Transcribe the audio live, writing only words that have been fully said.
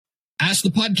Ask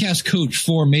the Podcast Coach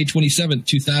for May 27th,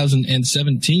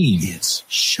 2017. It's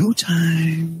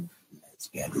showtime. Let's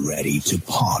get ready to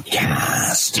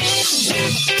podcast.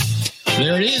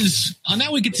 There it is. Oh,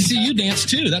 now we get to see you dance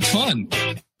too. That's fun.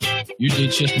 Usually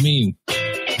it's just me.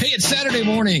 Hey, it's Saturday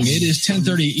morning. It is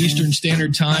 10:30 Eastern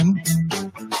Standard Time.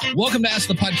 Welcome to Ask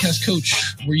the Podcast Coach,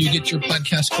 where you get your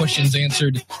podcast questions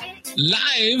answered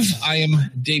live. I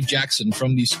am Dave Jackson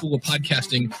from the School of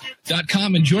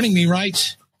Podcasting.com, and joining me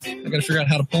I got to figure out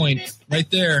how to point, right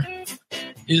there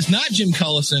is not Jim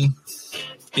Cullison.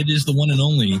 It is the one and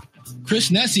only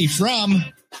Chris Nesi from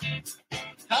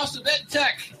House of Ed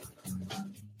Tech.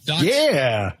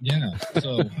 Yeah.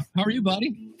 So how are you,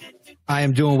 buddy? I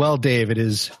am doing well, Dave. It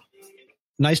is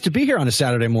nice to be here on a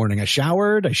Saturday morning. I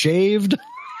showered, I shaved.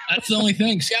 That's the only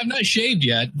thing. See, I've not shaved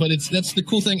yet, but that's the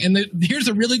cool thing. And here's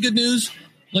the really good news.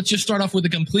 Let's just start off with a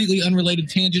completely unrelated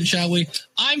tangent, shall we?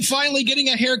 I'm finally getting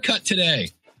a haircut today.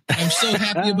 I'm so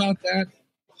happy about that.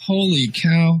 Holy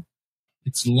cow.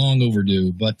 It's long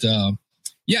overdue. But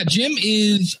yeah, Jim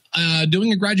is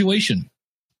doing a graduation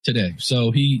today.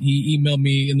 So he emailed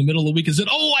me in the middle of the week and said,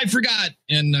 oh, I forgot.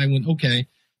 And I went, okay.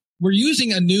 We're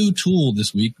using a new tool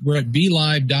this week. We're at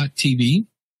BeLive.tv.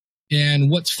 And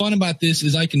what's fun about this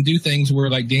is I can do things where,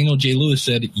 like Daniel J. Lewis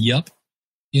said, yup,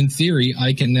 in theory,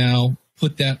 I can now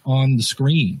put that on the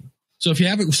screen. So if you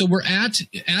haven't, so we're at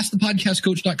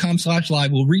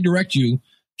askthepodcastcoach.com/live. We'll redirect you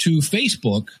to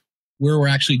Facebook where we're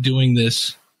actually doing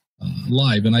this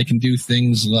live. And I can do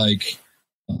things like,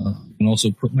 and also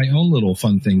put my own little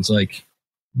fun things like,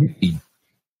 and,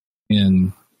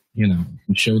 and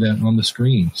show that on the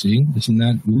screen. See, isn't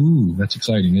that, ooh, that's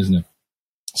exciting, isn't it?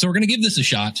 So we're going to give this a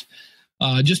shot,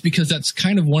 just because that's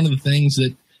kind of one of the things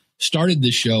that started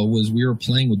this show was we were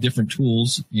playing with different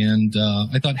tools. And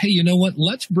I thought, hey, you know what?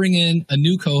 Let's bring in a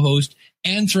new co-host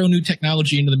and throw new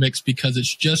technology into the mix because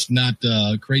it's just not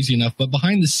crazy enough. But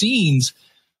behind the scenes,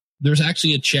 there's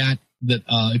actually a chat that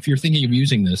if you're thinking of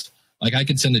using this, like I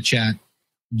could send a chat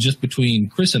just between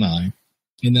Chris and I,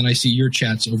 and then I see your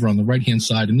chats over on the right-hand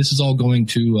side. And this is all going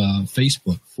to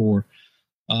Facebook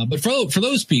but for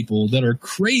those people that are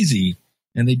crazy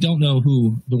and they don't know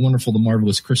who the wonderful, the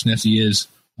marvelous Chris Nesi is,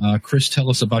 Chris, tell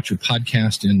us about your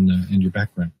podcast and your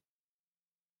background.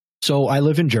 So I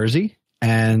live in Jersey,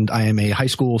 and I am a high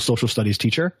school social studies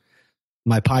teacher.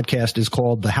 My podcast is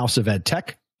called The House of Ed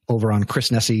Tech over on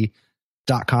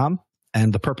chrisnesi.com.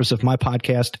 And the purpose of my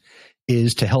podcast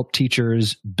is to help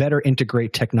teachers better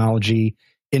integrate technology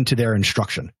into their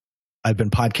instruction. I've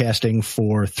been podcasting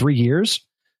for 3 years,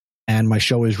 and my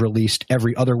show is released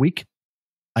every other week.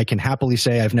 I can happily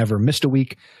say I've never missed a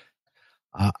week.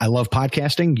 I love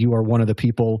podcasting. You are one of the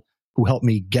people who helped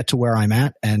me get to where I'm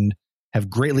at and have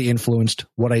greatly influenced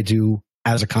what I do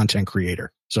as a content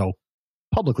creator. So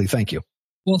publicly, thank you.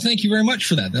 Well, thank you very much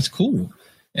for that. That's cool.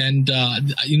 And,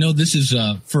 this is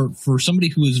for somebody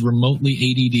who is remotely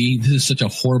ADD, this is such a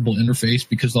horrible interface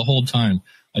because the whole time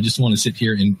I just want to sit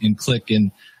here and click.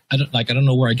 And I don't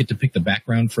know where I get to pick the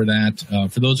background for that.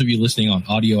 For those of you listening on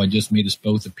audio, I just made us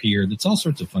both appear. That's all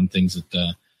sorts of fun things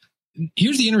that,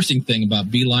 here's the interesting thing about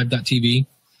BeLive.tv.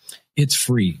 It's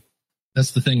free.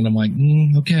 That's the thing. And I'm like,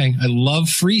 okay, I love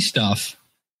free stuff,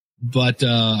 but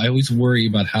I always worry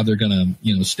about how they're going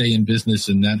to, stay in business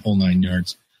and that whole 9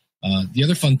 yards. The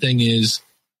other fun thing is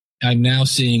I'm now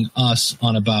seeing us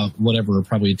on about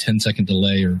probably a 10-second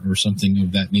delay or something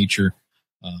of that nature.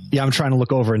 Yeah, I'm trying to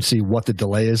look over and see what the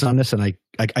delay is on this. And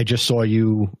I just saw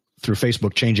you through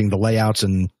Facebook changing the layouts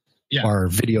and our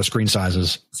video screen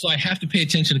sizes. So I have to pay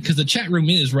attention because the chat room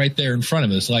is right there in front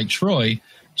of us. Like Troy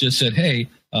just said, hey,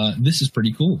 this is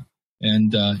pretty cool.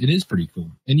 And it is pretty cool.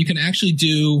 And you can actually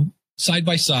do side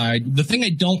by side. The thing I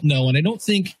don't know, and I don't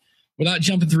think, without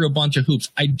jumping through a bunch of hoops,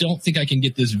 I don't think I can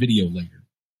get this video later.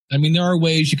 I mean, there are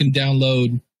ways you can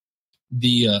download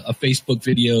a Facebook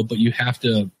video, but you have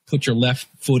to put your left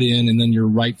foot in and then your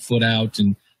right foot out.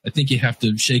 And I think you have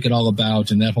to shake it all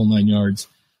about and that whole 9 yards.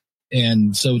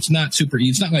 And so it's not super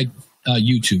easy. It's not like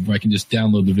YouTube where I can just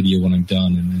download the video when I'm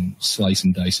done and then slice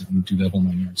and dice it and do that whole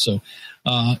 9 yards. So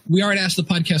we are at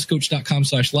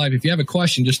askthepodcastcoach.com/live. If you have a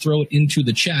question, just throw it into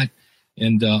the chat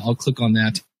and I'll click on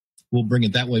that. We'll bring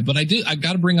it that way. But we're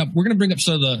going to bring up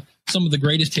some of the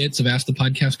greatest hits of Ask the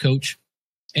Podcast Coach.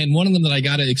 And one of them that I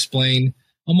got to explain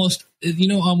almost,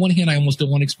 on one hand, I almost don't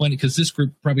want to explain it because this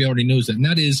group probably already knows that. And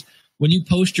that is when you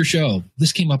post your show,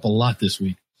 this came up a lot this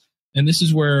week. And this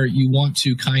is where you want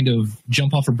to kind of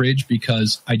jump off a bridge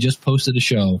because I just posted a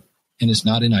show and it's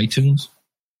not in iTunes.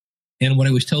 And what I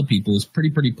always tell people is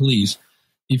pretty please,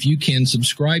 if you can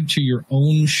subscribe to your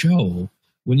own show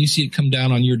when you see it come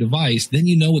down on your device, then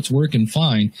you know it's working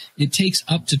fine. It takes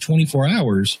up to 24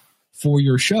 hours for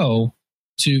your show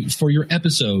for your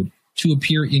episode to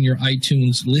appear in your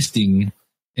iTunes listing.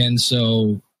 And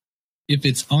so if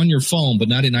it's on your phone, but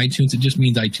not in iTunes, it just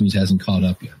means iTunes hasn't caught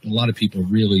up yet. A lot of people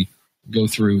really go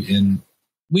through, and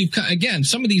again,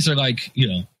 some of these are like,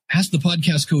 Ask the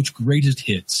Podcast Coach greatest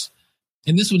hits.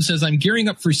 And this one says, I'm gearing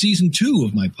up for season 2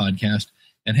 of my podcast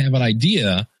and have an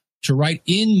idea to write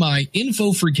in my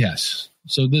info for guests.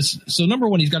 So number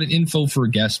one, he's got an info for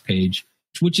guests page,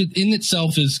 which in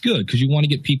itself is good because you want to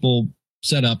get people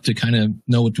set up to kind of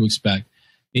know what to expect.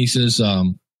 He says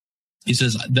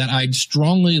that I'd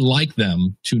strongly like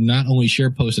them to not only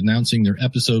share posts announcing their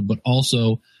episode, but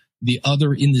also the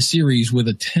other in the series with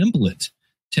a template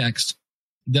text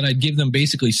that I'd give them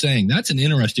basically saying, that's an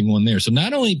interesting one there. So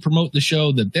not only promote the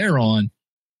show that they're on,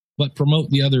 but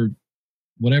promote the other,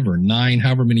 9,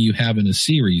 however many you have in a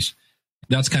series.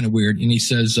 That's kind of weird. And he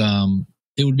says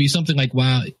it would be something like,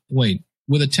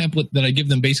 with a template that I give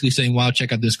them basically saying, wow,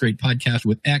 check out this great podcast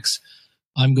with X.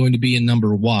 I'm going to be in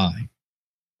number Y.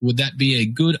 Would that be a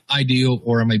good idea,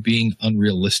 or am I being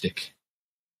unrealistic?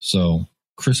 So,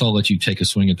 Chris, I'll let you take a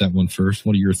swing at that one first.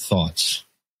 What are your thoughts?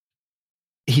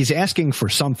 He's asking for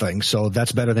something, so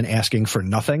that's better than asking for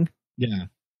nothing. Yeah.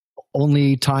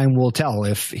 Only time will tell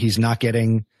if he's not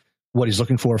getting what he's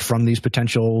looking for from these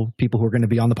potential people who are going to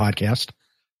be on the podcast.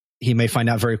 He may find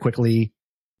out very quickly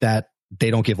that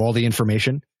they don't give all the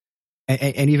information.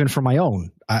 And even for my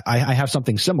own, I have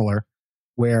something similar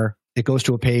where it goes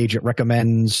to a page, it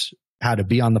recommends how to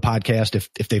be on the podcast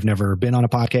if they've never been on a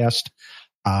podcast.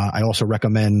 I also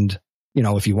recommend,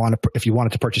 if you wanted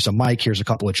to purchase a mic, here's a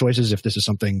couple of choices if this is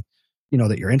something,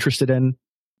 that you're interested in.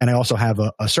 And I also have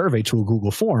a survey to a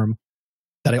Google form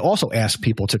that I also ask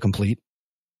people to complete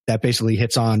that basically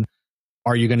hits on,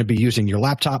 are you going to be using your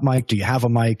laptop mic? Do you have a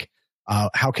mic?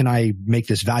 How can I make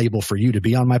this valuable for you to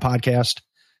be on my podcast?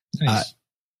 Nice.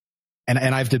 And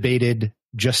I've debated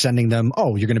just sending them,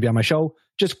 you're going to be on my show.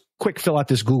 Just quick fill out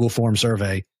this Google form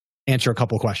survey, answer a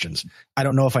couple of questions. I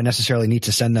don't know if I necessarily need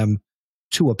to send them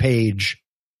to a page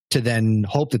to then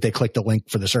hope that they click the link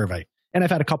for the survey. And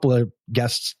I've had a couple of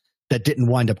guests that didn't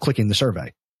wind up clicking the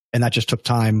survey. And that just took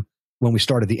time when we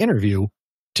started the interview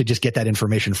to just get that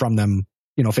information from them,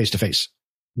 face to face.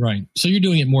 Right. So you're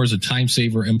doing it more as a time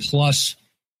saver. And plus,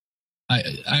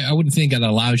 I wouldn't think that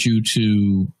allows you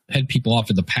to head people off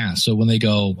at the pass. So when they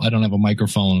go, I don't have a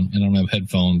microphone and I don't have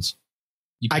headphones.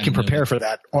 I can prepare for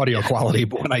that audio quality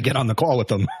when I get on the call with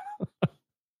them.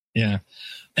 Yeah.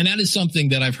 And that is something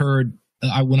that I've heard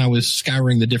when I was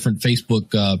scouring the different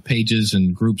Facebook pages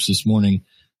and groups this morning.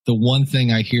 The one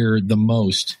thing I hear the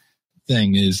most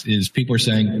is people are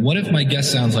saying, what if my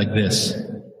guest sounds like this,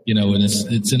 and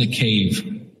it's in a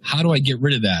cave? How do I get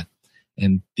rid of that?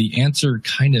 And the answer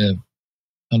kind of,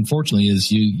 unfortunately,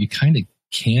 is you kind of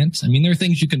can't. I mean, there are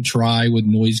things you can try with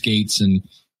noise gates, and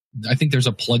I think there's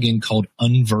a plugin called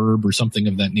Unverb or something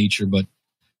of that nature, but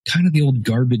kind of the old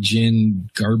garbage in,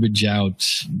 garbage out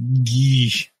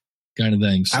kind of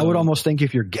thing. So, I would almost think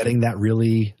if you're getting that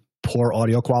really poor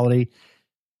audio quality,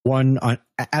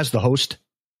 as the host,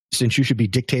 since you should be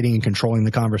dictating and controlling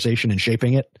the conversation and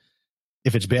shaping it,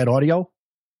 if it's bad audio,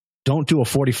 don't do a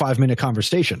 45-minute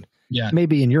conversation. Yeah.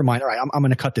 Maybe in your mind, all right, I'm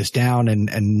going to cut this down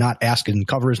and not ask and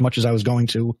cover as much as I was going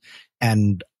to.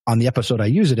 And on the episode I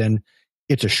use it in,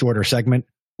 it's a shorter segment.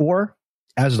 Or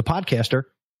as the podcaster,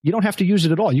 you don't have to use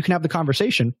it at all. You can have the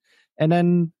conversation, and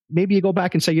then maybe you go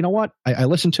back and say, you know what? I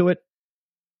listened to it.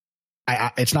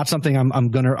 It's not something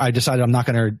I decided I'm not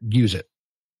going to use it.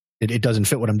 It doesn't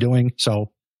fit what I'm doing.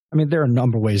 So, I mean, there are a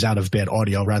number of ways out of bad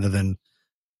audio rather than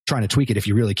trying to tweak it if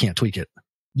you really can't tweak it.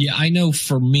 Yeah, I know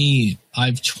for me,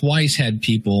 I've twice had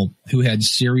people who had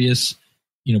serious,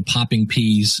 popping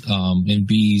P's and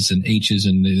B's and H's.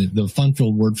 And the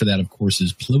fun-filled word for that, of course,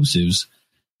 is plosives.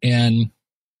 And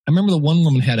I remember the one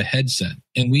woman had a headset,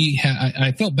 and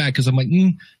I felt bad because I'm like,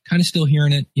 kind of still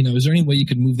hearing it. Is there any way you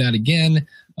could move that again?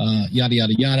 Yada,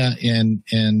 yada, yada.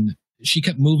 And she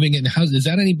kept moving it. And is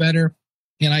that any better?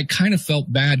 And I kind of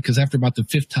felt bad because after about the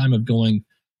 5th time of going,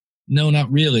 no,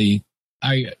 not really.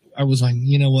 I was like,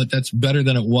 you know what? That's better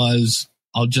than it was.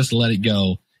 I'll just let it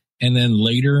go. And then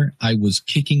later I was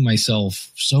kicking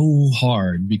myself so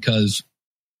hard because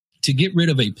to get rid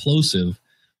of a plosive,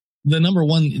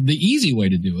 the easy way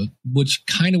to do it, which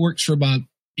kind of works for about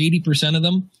 80% of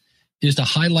them, is to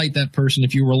highlight that person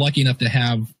if you were lucky enough to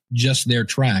have just their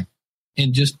track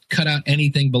and just cut out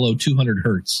anything below 200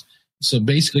 hertz. So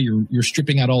basically you're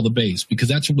stripping out all the bass because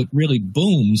that's what really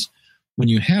booms when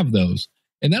you have those.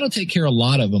 And that'll take care of a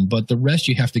lot of them, but the rest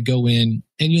you have to go in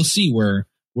and you'll see where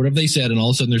whatever they said, and all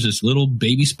of a sudden there's this little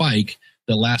baby spike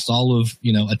that lasts all of,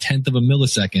 a tenth of a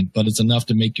millisecond, but it's enough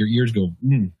to make your ears go,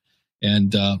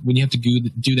 And when you have to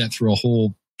do that through a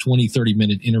whole 20,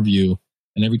 30-minute interview,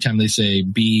 and every time they say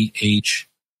B, H,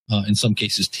 in some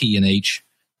cases T and H,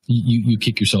 you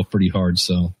kick yourself pretty hard.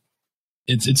 So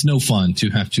it's no fun to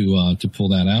have to pull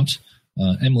that out.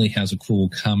 Emily has a cool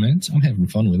comment. I'm having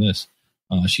fun with this.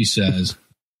 She says,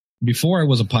 before I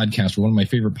was a podcaster, one of my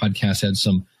favorite podcasts had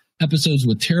some episodes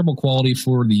with terrible quality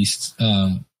for these.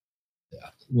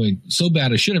 So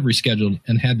bad I should have rescheduled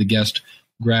and had the guest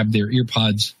grab their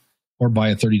earpods or buy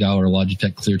a $30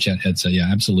 Logitech ClearChat headset. Yeah,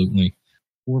 absolutely.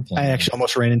 I actually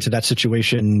almost ran into that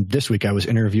situation this week. I was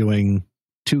interviewing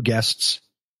 2 guests,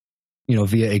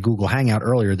 via a Google Hangout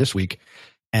earlier this week.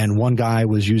 And one guy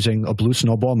was using a Blue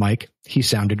Snowball mic. He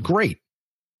sounded great.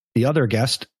 The other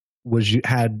guest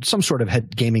had some sort of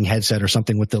gaming headset or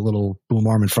something with the little boom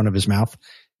arm in front of his mouth,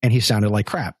 and he sounded like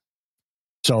crap.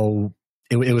 So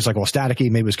it was like all staticky.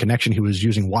 Maybe it was connection. He was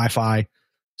using Wi-Fi,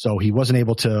 so he wasn't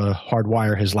able to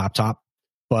hardwire his laptop.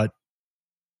 But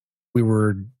we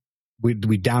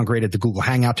downgraded the Google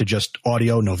Hangout to just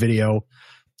audio, no video,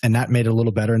 and that made it a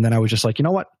little better. And then I was just like, you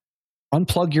know what?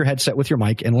 Unplug your headset with your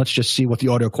mic and let's just see what the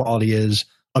audio quality is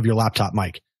of your laptop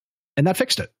mic. And that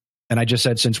fixed it. And I just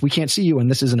said, since we can't see you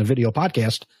and this isn't a video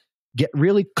podcast, get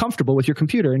really comfortable with your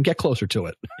computer and get closer to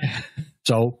it.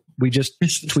 So we just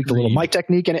tweaked a little mic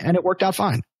technique and it worked out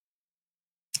fine.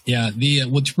 Yeah.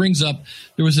 Which brings up,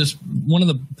 there was one of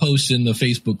the posts in the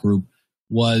Facebook group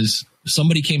was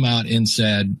somebody came out and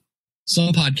said,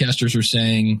 some podcasters are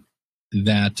saying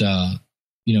that,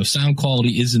 sound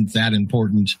quality isn't that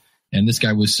important. And this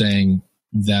guy was saying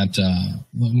that,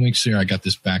 let me make sure I got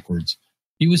this backwards.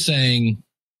 He was saying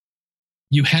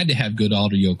you had to have good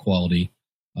audio quality,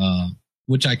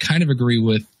 which I kind of agree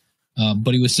with.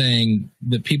 But he was saying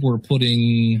that people were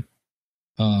putting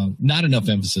not enough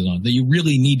emphasis on it, that you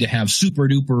really need to have super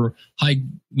duper high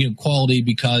quality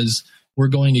because we're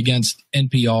going against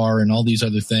NPR and all these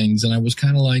other things. And I was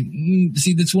kind of like,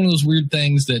 see, that's one of those weird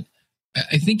things that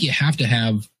I think you have to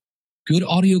have good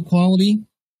audio quality.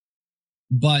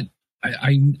 But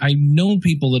I know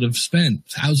people that have spent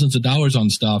thousands of dollars on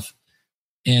stuff,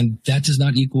 and that does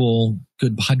not equal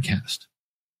good podcast.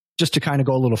 Just to kind of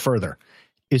go a little further,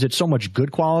 is it so much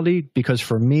good quality? Because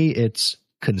for me, it's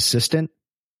consistent.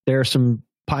 There are some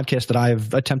podcasts that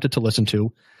I've attempted to listen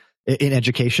to in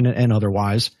education and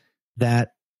otherwise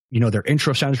that, their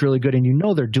intro sounds really good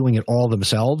and they're doing it all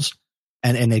themselves.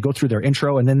 And they go through their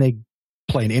intro and then they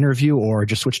play an interview or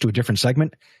just switch to a different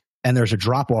segment. And there's a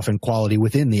drop off in quality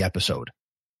within the episode.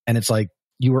 And it's like,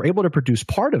 you were able to produce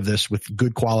part of this with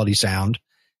good quality sound.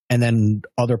 And then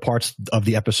other parts of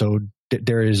the episode,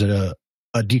 there is a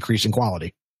decrease in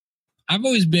quality. I've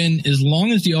always been, as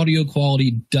long as the audio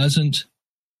quality doesn't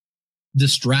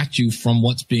distract you from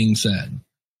what's being said.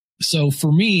 So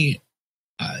for me,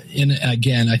 and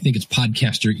again, I think it's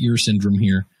podcaster ear syndrome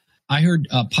here. I heard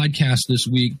a podcast this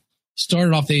week.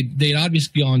 Started off, they'd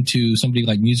obviously gone to somebody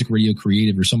like Music Radio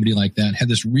Creative or somebody like that, had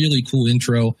this really cool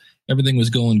intro. Everything was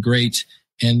going great.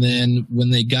 And then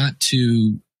when they got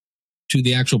to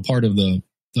the actual part of the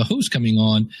host coming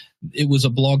on, it was a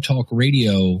Blog Talk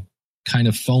Radio kind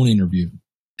of phone interview.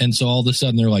 And so all of a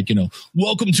sudden they're like,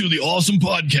 welcome to the awesome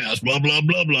podcast, blah, blah,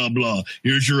 blah, blah, blah.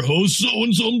 Here's your host,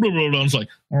 so-and-so, blah, blah, blah. It's like,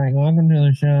 all right, welcome to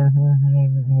the show.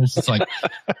 It's like,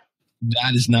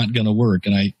 that is not going to work.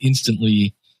 And I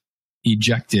instantly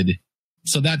ejected.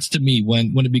 So that's, to me,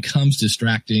 when it becomes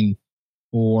distracting,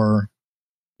 or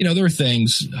there are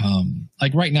things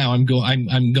like right now I'm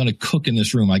going to cook in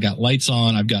this room. I got lights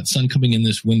on. I've got sun coming in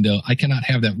this window. I cannot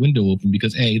have that window open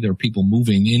because there are people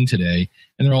moving in today,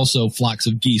 and there are also flocks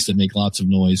of geese that make lots of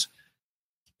noise.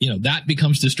 That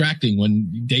becomes distracting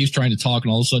when Dave's trying to talk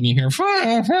and all of a sudden you hear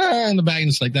in the back, and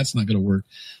it's like, that's not going to work.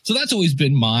 So that's always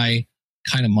been my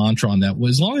kind of mantra on that.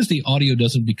 As long as the audio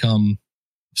doesn't become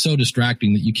so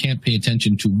distracting that you can't pay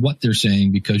attention to what they're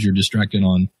saying because you're distracted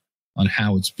on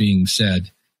how it's being said.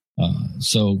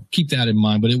 So keep that in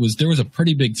mind. But there was a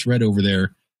pretty big thread over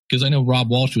there, because I know Rob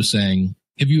Walsh was saying,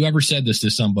 have you ever said this to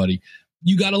somebody?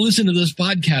 You got to listen to this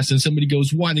podcast. And somebody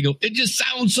goes, why? And they go, it just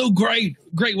sounds so great.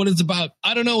 Great. What it's about.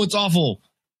 I don't know. It's awful.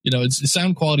 It's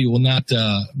sound quality will not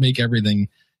make everything.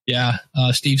 Yeah.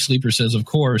 Steve Sleeper says, of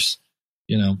course,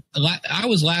 I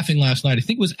was laughing last night. I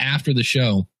think it was after the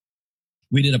show.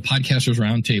 We did a podcasters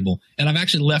roundtable, and I've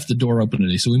actually left the door open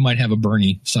today. So we might have a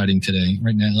Bernie sighting today.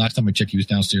 Right now, last time I checked, he was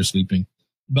downstairs sleeping,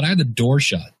 but I had the door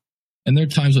shut. And there are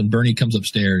times when Bernie comes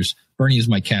upstairs. Bernie is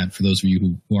my cat, for those of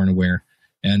you who aren't aware.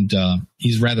 And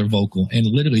he's rather vocal, and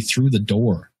literally through the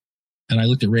door, And I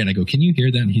looked at Ray and I go, can you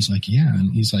hear that? And he's like, yeah.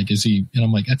 And he's like, is he? And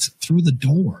I'm like, that's through the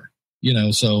door,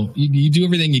 so you do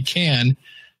everything you can.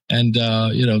 And,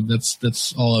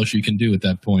 that's all else you can do at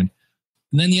that point.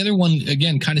 And then the other one,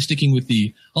 again, kind of sticking with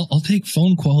I'll take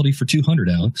phone quality for 200,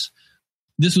 Alex.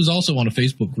 This was also on a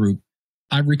Facebook group.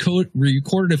 I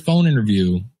recorded a phone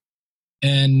interview,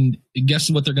 and guess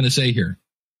what they're going to say here?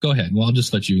 Go ahead. Well, I'll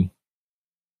just let you.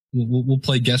 We'll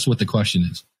play guess what the question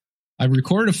is. I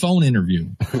recorded a phone interview.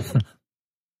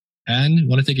 And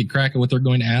want to take a crack at what they're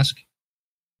going to ask?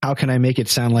 How can I make it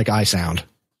sound like I sound?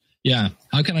 Yeah.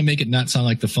 How can I make it not sound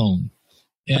like the phone?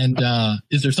 And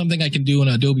is there something I can do in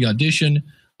Adobe Audition?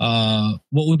 What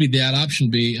would that option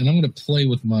be? And I'm going to play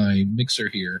with my mixer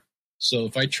here. So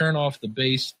if I turn off the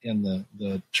bass and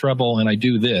the treble and I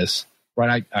do this,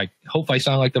 right, I hope I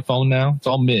sound like the phone now. It's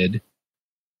all mid.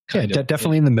 Yeah,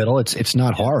 definitely in the middle. It's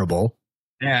not horrible.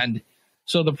 And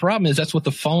so the problem is that's what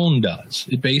the phone does.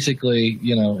 It basically,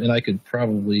 and I could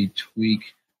probably tweak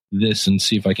this and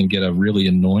see if I can get a really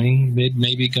annoying mid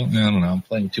maybe going. I don't know. I'm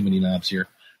playing too many knobs here.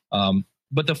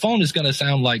 But the phone is going to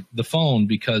sound like the phone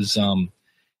because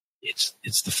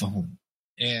it's the phone.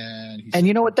 And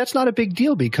you know what? That's not a big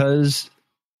deal because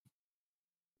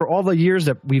for all the years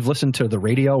that we've listened to the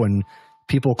radio and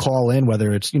people call in,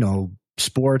 whether it's,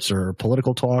 sports or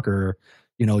political talk or,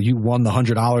 you won the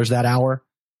 $100 that hour,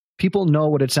 people know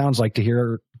what it sounds like to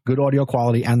hear good audio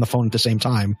quality and the phone at the same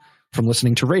time from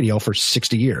listening to radio for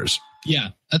 60 years. Yeah,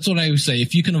 that's what I would say.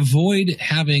 If you can avoid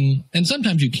having, and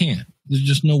sometimes you can't, there's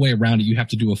just no way around it. You have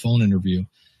to do a phone interview.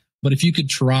 But if you could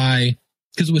try,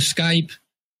 because with Skype,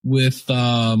 with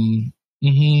there's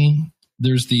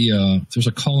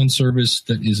a call-in service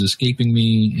that is escaping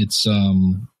me. It's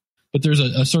but there's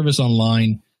a service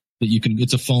online that you can.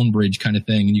 It's a phone bridge kind of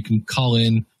thing, and you can call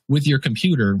in with your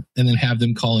computer and then have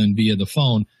them call in via the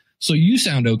phone. So you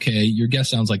sound okay. Your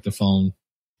guest sounds like the phone.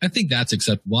 I think that's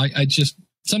acceptable. I just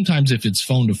sometimes if it's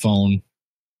phone to phone,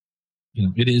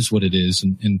 it is what it is,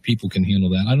 and people can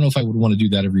handle that. I don't know if I would want to do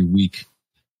that every week.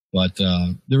 But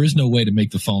there is no way to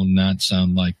make the phone not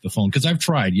sound like the phone because I've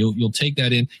tried. You'll take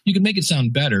that in. You can make it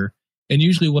sound better. And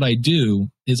usually what I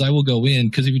do is I will go in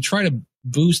because if you try to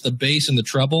boost the bass and the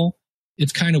treble,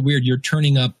 it's kind of weird. You're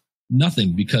turning up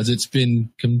nothing because it's been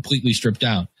completely stripped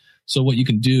out. So what you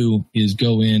can do is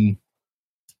go in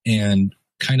and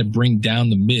kind of bring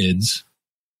down the mids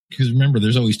because remember,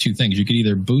 there's always two things. You could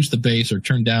either boost the bass or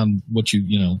turn down what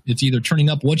it's either turning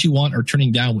up what you want or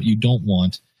turning down what you don't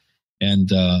want. And,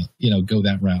 go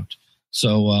that route.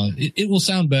 So it will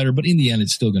sound better, but in the end,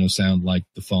 it's still going to sound like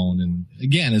the phone. And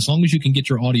again, as long as you can get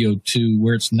your audio to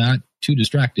where it's not too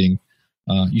distracting,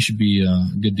 you should be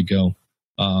good to go.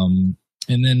 And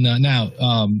then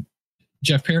now,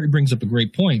 Jeff Perry brings up a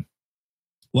great point.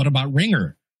 What about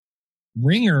Ringer?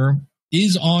 Ringer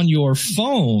is on your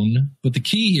phone, but the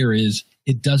key here is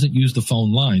it doesn't use the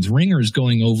phone lines. Ringer is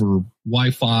going over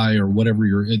Wi-Fi or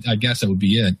whatever I guess that would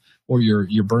be it. Or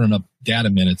you're burning up data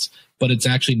minutes, but it's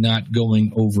actually not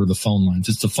going over the phone lines.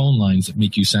 It's the phone lines that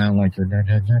make you sound like you're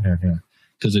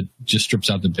because it just strips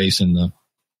out the bass and the.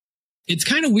 It's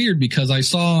kind of weird because I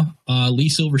saw Lee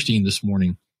Silverstein this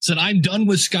morning said I'm done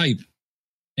with Skype,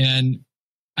 and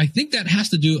I think that has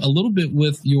to do a little bit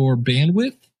with your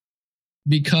bandwidth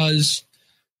because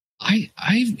I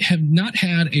have not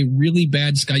had a really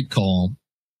bad Skype call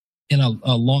in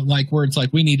a long where it's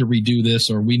like we need to redo this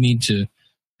or we need to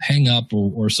hang up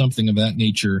or something of that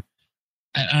nature.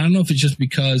 I don't know if it's just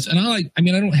because, and I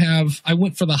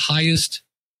went for the highest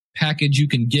package you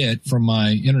can get from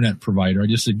my internet provider. I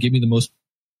just said, give me the most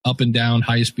up and down,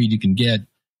 highest speed you can get.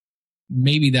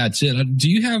 Maybe that's it.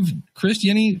 Do you have, Chris,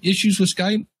 any issues with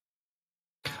Skype?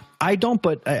 I don't,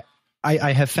 but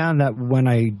I have found that when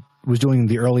I was doing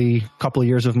the early couple of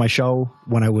years of my show,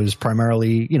 when I was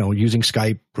primarily, using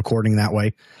Skype, recording that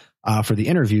way for the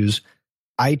interviews,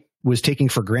 I was taking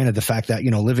for granted the fact that,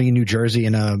 living in New Jersey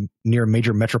in a near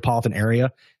major metropolitan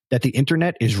area, that the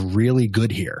internet is really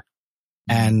good here.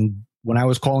 And when I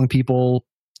was calling people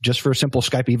just for a simple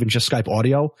Skype, even just Skype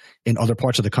audio in other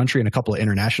parts of the country and a couple of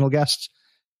international guests,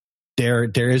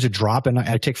 there is a drop. And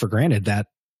I take for granted that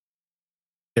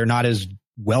they're not as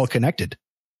well connected.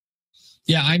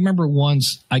 Yeah. I remember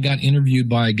once I got interviewed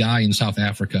by a guy in South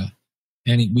Africa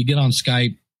and we get on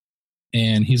Skype.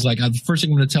 And he's like, the first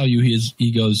thing I'm going to tell you is,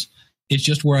 he goes, it's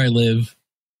just where I live.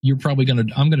 I'm going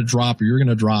to drop or you're going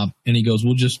to drop. And he goes,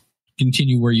 we'll just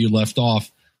continue where you left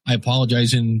off. I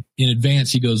apologize in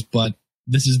advance. He goes, but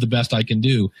this is the best I can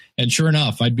do. And sure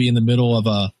enough, I'd be in the middle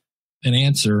of an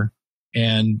answer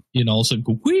and, all of a sudden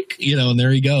go quick, and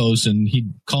there he goes. And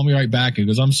he'd call me right back and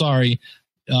goes, I'm sorry.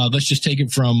 let's just take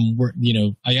it from where,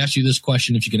 I asked you this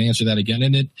question, if you can answer that again.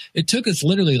 And it took us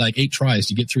literally like 8 tries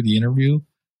to get through the interview,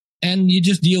 and you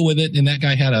just deal with it. And that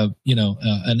guy had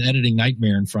an editing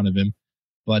nightmare in front of him,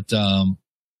 but,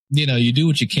 you do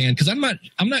what you can. Cause I'm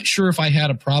not sure if I had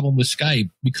a problem with Skype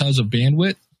because of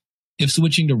bandwidth. If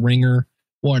switching to Ringer,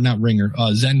 or not Ringer,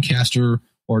 Zencaster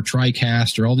or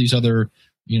TriCast or all these other,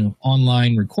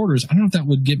 online recorders, I don't know if that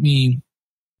would get me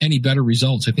any better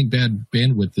results. I think bad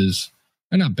bandwidth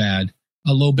or not bad.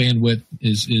 A low bandwidth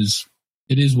is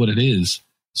what it is.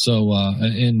 So,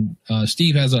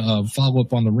 Steve has a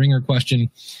follow-up on the Ringer question.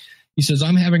 He says,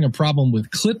 I'm having a problem with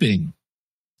clipping.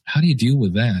 How do you deal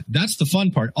with that? That's the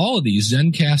fun part. All of these,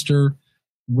 Zencaster,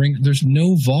 Ring, there's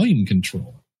no volume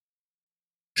control.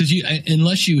 Because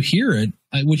unless you hear it,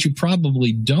 which you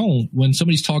probably don't, when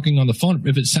somebody's talking on the phone,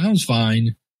 if it sounds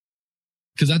fine,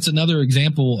 because that's another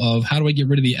example of how do I get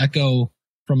rid of the echo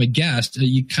from a guest?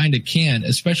 You kind of can,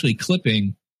 especially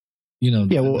clipping.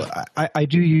 Yeah, well, I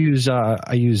use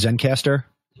Zencaster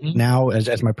now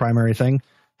as my primary thing,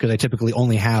 because I typically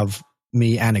only have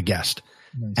me and a guest.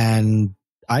 Nice. And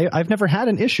I've never had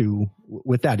an issue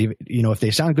with that. If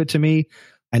they sound good to me,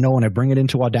 I know when I bring it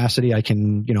into Audacity, I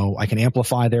can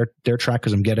amplify their track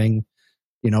because I'm getting,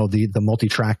 the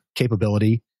multi-track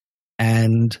capability.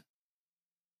 And,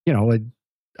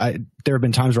 there have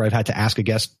been times where I've had to ask a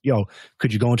guest,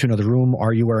 could you go into another room?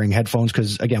 Are you wearing headphones?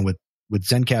 Because again, with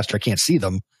Zencaster, I can't see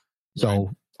them. So right.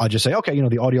 I'll just say, okay,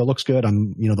 the audio looks good.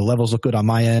 The levels look good on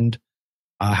my end.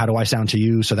 How do I sound to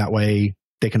you? So that way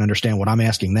they can understand what I'm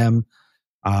asking them.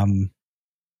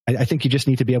 I think you just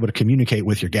need to be able to communicate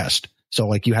with your guest. So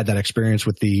like you had that experience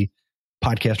with the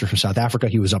podcaster from South Africa.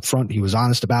 He was upfront. He was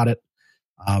honest about it.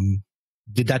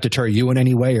 Did that deter you in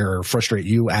any way or frustrate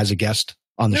you as a guest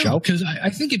on the show? Because I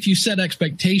think if you set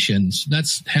expectations,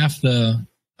 that's half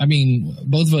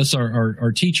both of us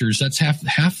are teachers. That's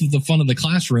half of the fun of the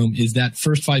classroom is that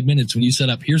first 5 minutes when you set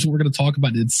up, here's what we're going to talk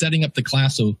about. It's setting up the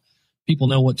class so people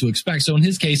know what to expect. So in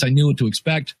his case, I knew what to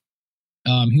expect.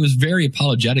 He was very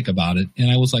apologetic about it.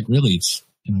 And I was like, really, it's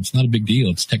not a big deal.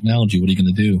 It's technology. What are you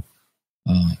going to do?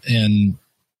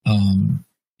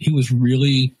 He was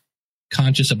really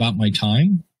conscious about my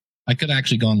time. I could have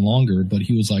actually gone longer, but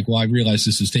he was like, well, I realized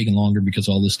this is taking longer because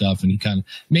of all this stuff. And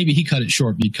maybe he cut it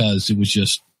short because it was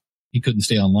just, he couldn't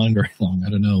stay on line very long. I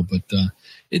don't know, but,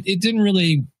 it didn't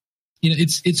really,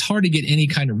 it's hard to get any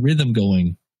kind of rhythm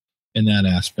going in that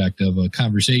aspect of a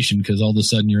conversation, because all of a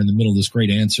sudden you're in the middle of this great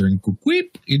answer and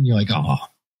and you're like, oh,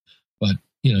 but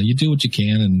you do what you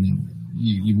can and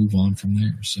you move on from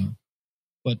there. So,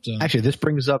 but actually this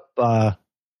brings up, I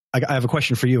have a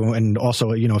question for you. And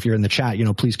also, if you're in the chat,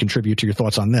 please contribute to your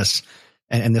thoughts on this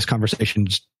and this conversation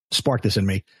sparked this in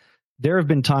me. There have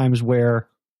been times where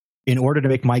in order to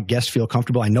make my guest feel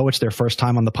comfortable, I know it's their first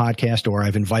time on the podcast, or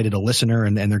I've invited a listener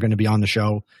and they're going to be on the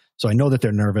show. So I know that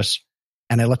they're nervous.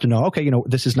 And I let them know, okay,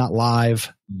 this is not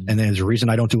live. And there's a reason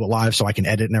I don't do it live so I can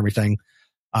edit and everything.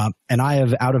 And I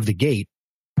have out of the gate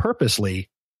purposely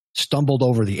stumbled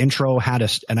over the intro,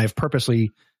 and I've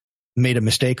purposely made a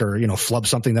mistake or, flubbed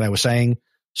something that I was saying.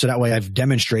 So that way I've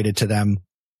demonstrated to them,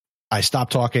 I stop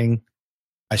talking,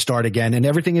 I start again, and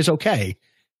everything is okay.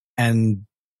 And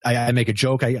I make a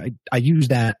joke. I use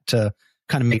that to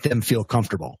kind of make them feel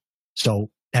comfortable.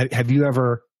 So have you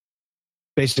ever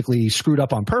basically screwed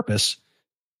up on purpose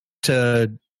for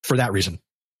that reason?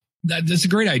 That's a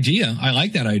great idea. I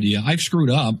like that idea. I've screwed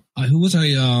up. Who was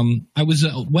I? I was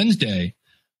Wednesday.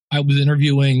 I was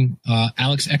interviewing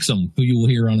Alex Exum, who you will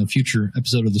hear on a future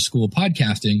episode of the School of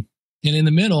Podcasting. And in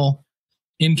the middle,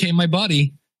 in came my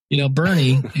buddy,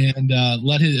 Bernie, and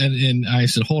and I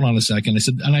said, hold on a second.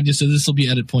 I just said, this will be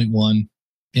edit point 1.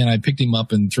 And I picked him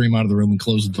up and threw him out of the room and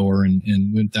closed the door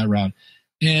and went that route.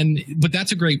 But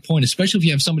that's a great point, especially if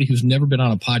you have somebody who's never been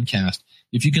on a podcast.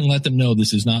 If you can let them know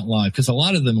this is not live, because a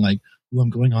lot of them like, oh, I'm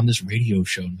going on this radio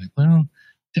show. I'm like, well,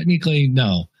 technically,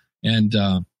 no. And,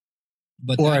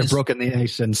 I've broken the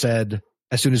ice and said,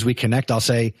 as soon as we connect, I'll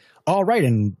say, all right.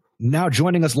 And now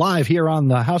joining us live here on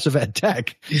the House of Ed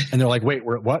Tech. And they're like, wait,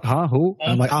 what? Huh? Who?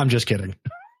 And I'm like, I'm just kidding.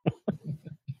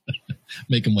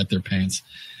 Make them wet their pants.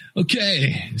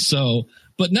 Okay. So,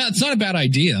 but no, it's not a bad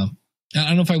idea. I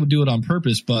don't know if I would do it on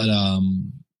purpose, but,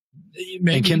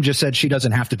 maybe. And Kim just said she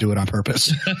doesn't have to do it on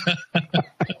purpose.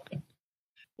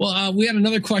 Well, we had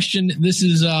another question. This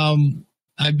is,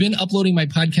 I've been uploading my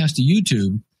podcast to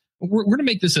YouTube. We're going to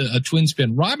make this a twin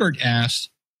spin. Robert asked,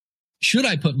 should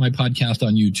I put my podcast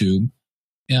on YouTube?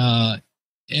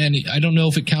 And I don't know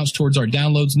if it counts towards our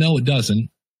downloads. No, it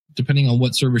doesn't, depending on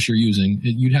what service you're using.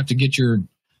 You'd have to get your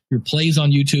plays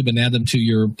on YouTube and add them to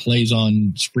your plays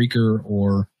on Spreaker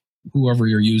or whoever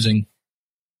you're using.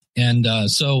 And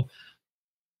so,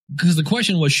 because the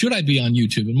question was, should I be on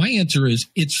YouTube? And my answer is,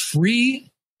 it's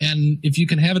free. And if you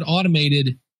can have it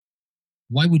automated,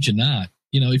 why would you not?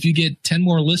 If you get 10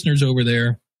 more listeners over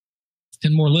there,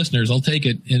 10 more listeners, I'll take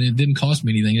it. And it didn't cost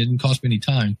me anything. It didn't cost me any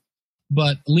time.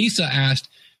 But Lisa asked,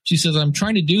 she says, I'm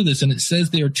trying to do this and it says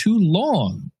they are too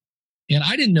long. And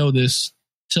I didn't know this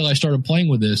till I started playing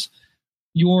with this.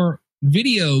 Your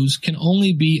videos can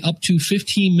only be up to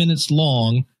 15 minutes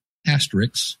long,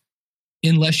 asterisks,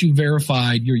 unless you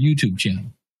verified your YouTube channel.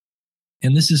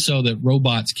 And this is so that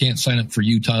robots can't sign up for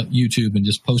YouTube and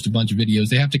just post a bunch of videos.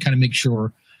 They have to kind of make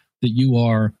sure that you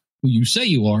are who you say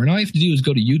you are. And all you have to do is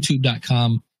go to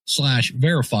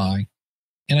youtube.com/verify.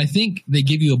 And I think they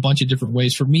give you a bunch of different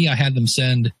ways. For me, I had them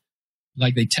send,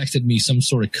 like they texted me some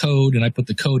sort of code and I put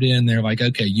the code in. They're like,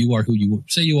 okay, you are who you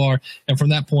say you are. And from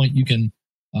that point, you can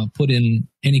put in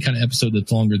any kind of episode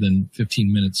that's longer than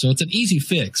 15 minutes. So it's an easy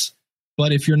fix.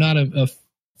 But if you're not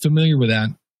familiar with that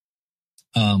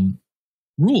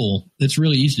rule, it's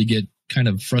really easy to get kind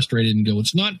of frustrated and go,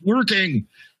 it's not working.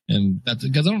 And that's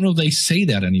because I don't know if they say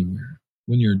that anywhere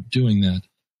when you're doing that.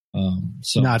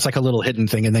 No, it's like a little hidden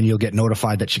thing, and then you'll get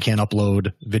notified that you can't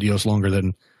upload videos longer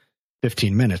than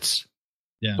 15 minutes.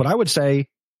 Yeah. But I would say,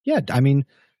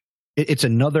 it's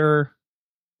another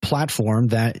platform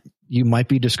that you might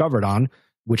be discovered on,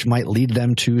 which might lead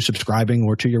them to subscribing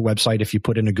or to your website if you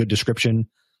put in a good description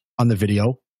on the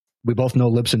video. We both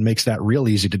know Libsyn makes that real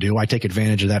easy to do. I take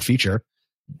advantage of that feature,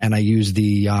 and I use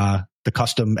the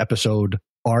custom episode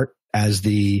art as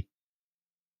the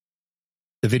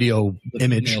video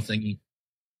image. Thingy.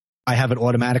 I have it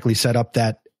automatically set up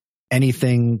that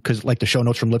anything, because like the show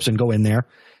notes from Libsyn go in there,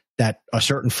 that a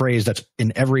certain phrase that's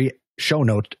in every show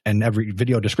note and every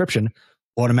video description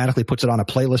automatically puts it on a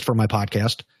playlist for my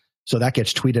podcast. So that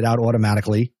gets tweeted out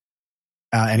automatically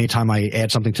anytime I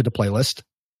add something to the playlist.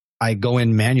 I go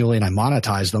in manually and I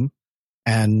monetize them,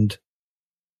 and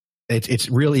it's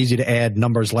real easy to add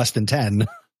numbers less than 10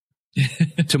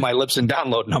 to my Libsyn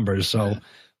download numbers. So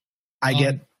I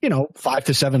get, 5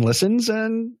 to 7 listens,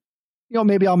 and,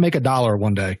 maybe I'll make $1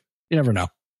 one day. You never know.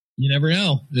 You never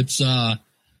know. It's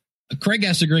Craig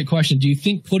asked a great question. Do you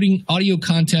think putting audio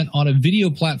content on a video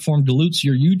platform dilutes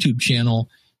your YouTube channel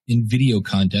in video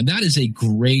content? That is a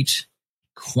great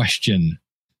question.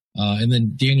 And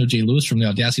then Daniel J. Lewis from the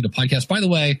Audacity to Podcast. By the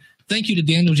way, thank you to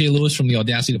Daniel J. Lewis from the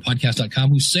Audacity to Podcast.com,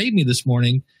 who saved me this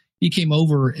morning. He came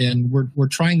over and we're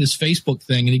trying this Facebook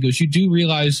thing. And he goes, you do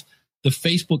realize the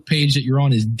Facebook page that you're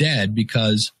on is dead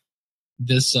because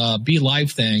this Be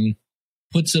Live thing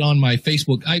puts it on my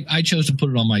Facebook. I chose to put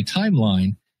it on my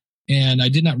timeline, and I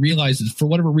did not realize that for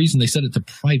whatever reason they set it to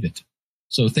private.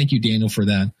 So thank you, Daniel, for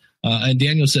that. And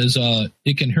Daniel says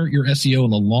it can hurt your SEO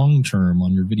in the long term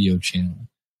on your video channel.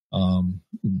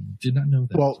 Did not know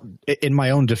that. Well, in my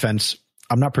own defense,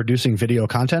 I'm not producing video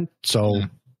content, so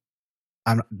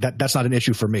that's not an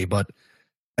issue for me. But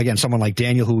again, someone like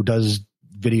Daniel who does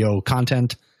video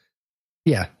content,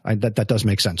 that does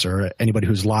make sense. Or anybody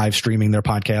who's live streaming their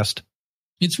podcast.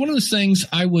 It's one of those things.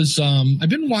 I've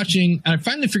been watching, and I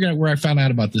finally figured out where I found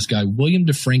out about this guy. William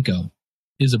DeFranco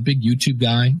is a big YouTube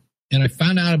guy, and I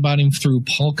found out about him through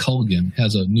Paul Culligan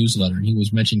has a newsletter. He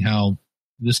was mentioning how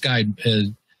this guy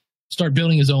started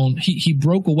building his own. He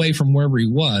broke away from wherever he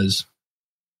was,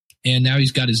 and now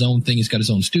he's got his own thing. He's got his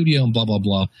own studio and blah, blah,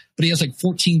 blah. But he has like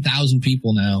 14,000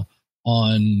 people now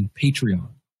on Patreon.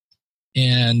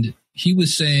 And he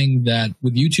was saying that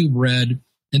with YouTube Red,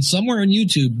 and somewhere on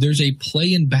YouTube, there's a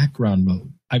play in background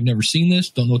mode. I've never seen this.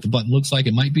 Don't know what the button looks like.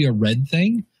 It might be a red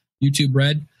thing, YouTube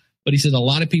Red. But he said a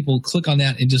lot of people click on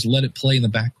that and just let it play in the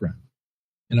background.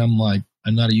 And I'm like,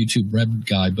 I'm not a YouTube Red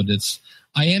guy, but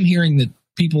I am hearing that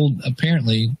people,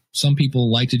 apparently, some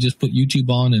people like to just put YouTube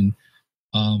on. And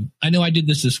I know I did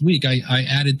this week. I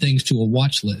added things to a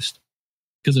watch list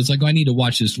because it's like, I need to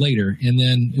watch this later. And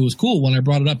then it was cool when I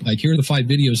brought it up. Like, here are the 5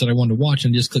 videos that I wanted to watch,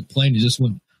 and just click play, and it just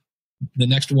went the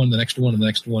next one, the next one, the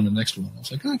next one, the next one. I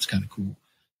was like, oh, that's kind of cool.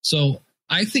 So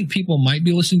I think people might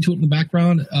be listening to it in the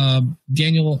background.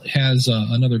 Daniel has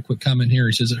another quick comment here.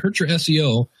 He says, it hurts your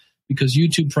SEO because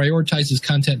YouTube prioritizes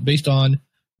content based on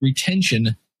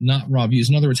retention, not raw views.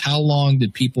 In other words, how long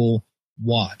did people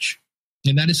watch?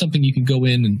 And that is something you can go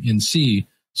in and see.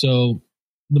 So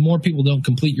the more people don't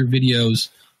complete your videos,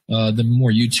 the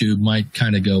more YouTube might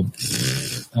kind of go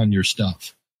on your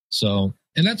stuff. So,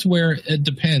 and that's where it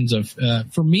depends.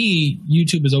 For me,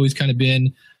 YouTube has always kind of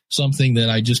been something that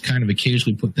I just kind of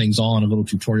occasionally put things on, a little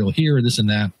tutorial here, this and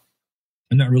that.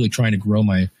 I'm not really trying to grow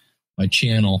my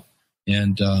channel.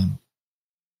 And,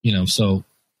 so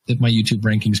if my YouTube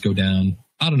rankings go down.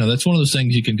 I don't know. That's one of those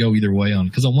things you can go either way on,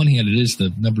 because on one hand, it is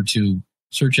the number 2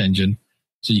 search engine,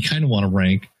 so you kind of want to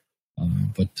rank.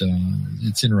 But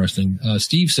it's interesting.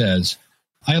 Steve says,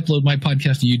 I upload my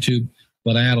podcast to YouTube,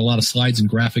 but I add a lot of slides and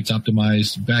graphics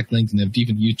optimized, backlinks, and have deep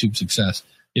YouTube success.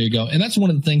 There you go. And that's one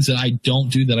of the things that I don't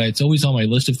do it's always on my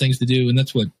list of things to do. And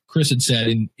that's what Chris had said.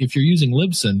 And if you're using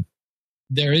Libsyn,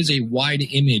 there is a wide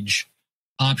image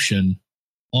option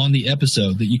on the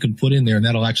episode that you can put in there, and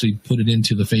that'll actually put it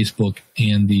into the Facebook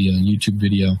and the YouTube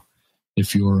video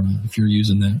if you're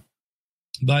using that.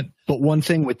 But one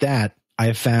thing with that, I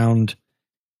have found,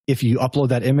 if you upload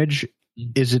that image,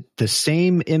 is it the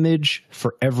same image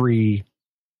for every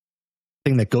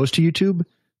thing that goes to YouTube?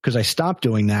 Because I stopped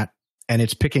doing that, and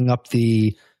it's picking up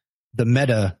the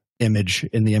meta image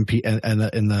in the MP and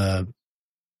in the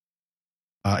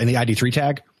ID3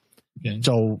 tag. Okay.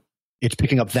 So it's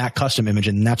picking up that custom image,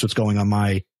 and that's what's going on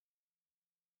my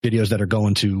videos that are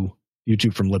going to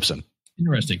YouTube from Libsyn.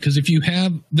 Interesting, because if you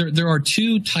have there are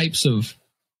 2 types of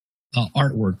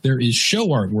artwork. There is show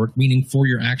artwork, meaning for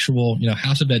your actual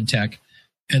House of Ed Tech,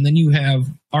 and then you have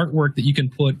artwork that you can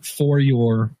put for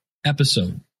your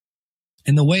episode.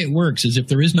 And the way it works is if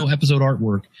there is no episode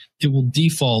artwork, it will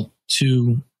default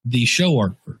to the show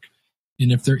artwork.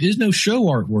 And if there is no show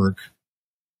artwork,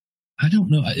 I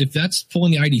don't know if that's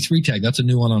pulling the ID3 tag. That's a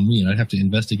new one on me, and I'd have to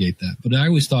investigate that. But I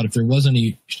always thought if there wasn't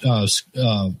any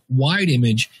wide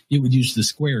image, it would use the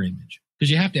square image, because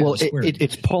you have to have the square image.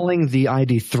 It's pulling the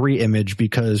ID3 image,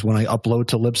 because when I upload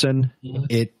to Libsyn,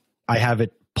 I have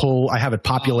it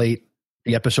populate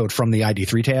the episode from the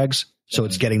ID3 tags, so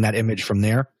it's getting that image from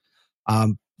there.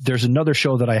 There's another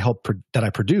show that I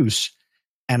produce,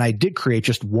 and I did create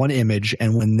just one image,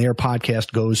 and when their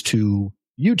podcast goes to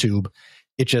YouTube,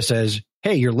 it just says,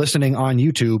 hey, you're listening on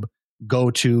YouTube, go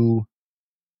to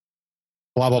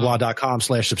blah, blah,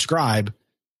 blah.com/subscribe.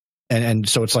 And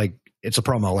so it's like, it's a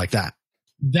promo like that.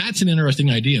 That's an interesting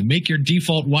idea. Make your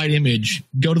default white image,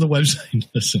 go to the website and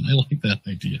listen. I like that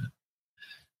idea.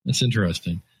 That's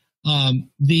interesting.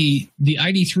 The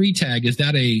ID3 tag, is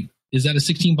that a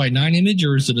 16:9 image,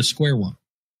 or is it a square one?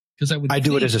 Because I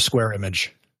do it as a square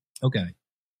image. Okay.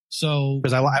 So,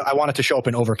 because I want it to show up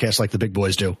in Overcast like the big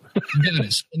boys do.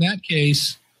 Yes. In that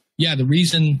case, yeah, the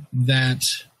reason that,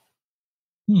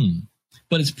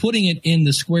 but it's putting it in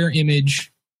the square image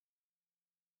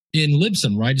in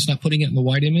Libsyn, right? It's not putting it in the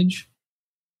white image.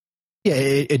 Yeah,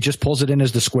 it just pulls it in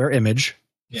as the square image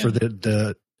for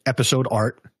the episode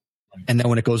art, and then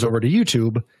when it goes over to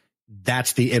YouTube,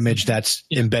 that's the image that's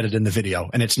embedded in the video,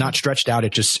 and it's not stretched out.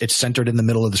 It's centered in the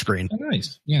middle of the screen. Oh,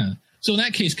 nice. Yeah. So in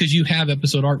that case, because you have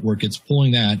episode artwork, it's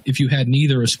pulling that. If you had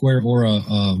neither a square or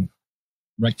a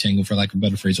rectangle, for lack of a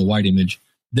better phrase, a white image,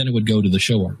 then it would go to the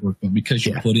show artwork. But because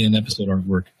you put in episode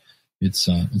artwork, it's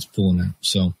pulling that.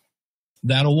 So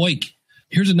that'll work.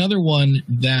 Here's another one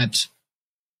that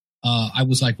I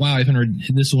was like, wow, I haven't heard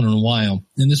this one in a while.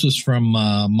 And this was from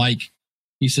Mike.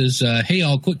 He says, hey,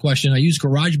 all, quick question. I use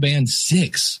GarageBand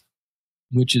 6,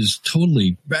 which is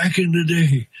totally back in the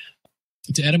day,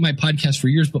 to edit my podcast for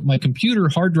years, but my computer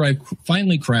hard drive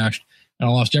finally crashed and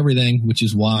I lost everything, which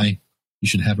is why you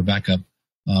should have a backup.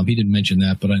 He didn't mention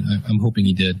that, but I'm hoping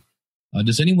he did.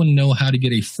 Does anyone know how to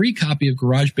get a free copy of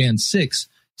GarageBand 6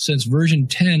 since version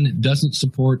 10 doesn't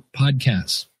support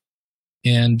podcasts?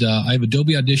 And I have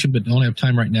Adobe Audition, but don't have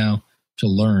time right now to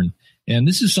learn. And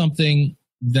this is something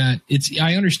that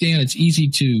I understand it's easy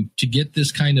to get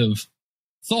this kind of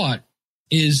thought.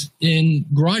 Is in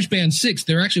GarageBand 6,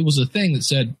 there actually was a thing that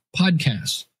said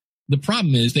podcasts. The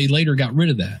problem is they later got rid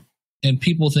of that. And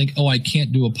people think, oh, I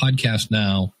can't do a podcast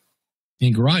now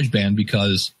in GarageBand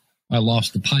because I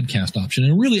lost the podcast option.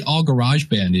 And really all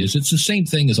GarageBand is, it's the same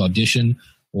thing as Audition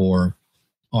or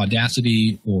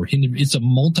Audacity or it's a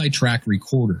multi-track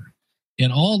recorder.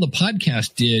 And all the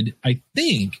podcast did, I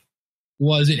think,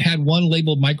 was it had one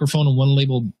labeled microphone and one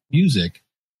labeled music.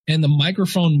 And the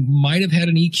microphone might have had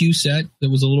an EQ set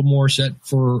that was a little more set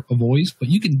for a voice, but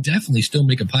you can definitely still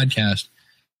make a podcast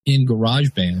in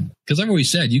GarageBand. Because I've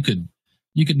always said you could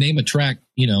name a track,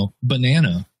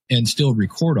 Banana, and still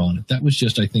record on it. That was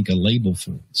just, I think, a label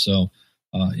for it. So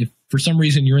if for some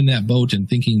reason you're in that boat and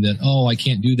thinking that, oh, I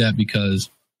can't do that because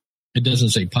it doesn't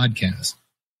say podcast,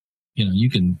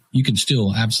 you can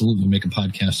still absolutely make a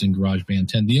podcast in GarageBand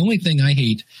 10. The only thing I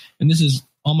hate, and this is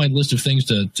on my list of things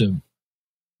to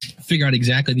figure out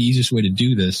exactly the easiest way to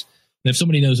do this. And if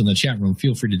somebody knows in the chat room,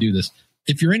 feel free to do this.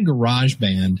 If you're in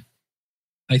GarageBand,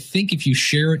 I think if you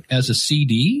share it as a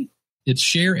CD, it's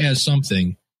share as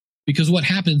something, because what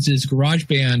happens is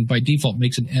GarageBand by default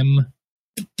makes an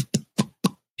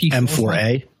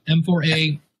M4A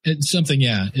It's something,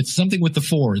 yeah. It's something with the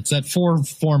 4. It's that 4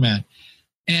 format.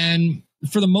 And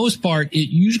for the most part, it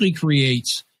usually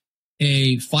creates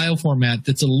a file format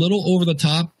that's a little over the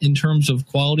top in terms of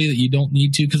quality that you don't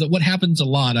need to. Because what happens a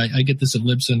lot, I get this at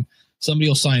Libsyn, somebody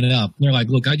will sign it up. And they're like,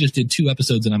 look, I just did 2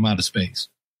 episodes and I'm out of space.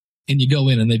 And you go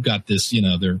in and they've got this,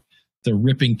 they're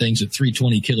ripping things at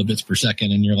 320 kilobits per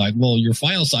second. And you're like, well, your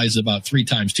file size is about 3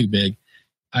 times too big.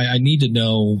 I need to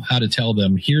know how to tell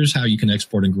them, here's how you can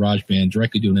export in GarageBand,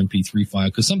 directly to an MP3 file.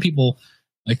 Because some people,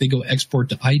 like, they go export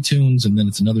to iTunes and then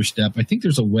it's another step. I think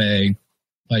there's a way,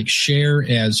 like share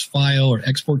as file or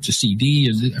export to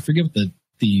CD. I forget what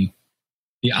the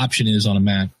option is on a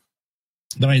Mac.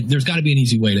 But there's got to be an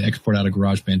easy way to export out of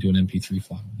GarageBand to an MP3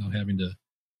 file without having to.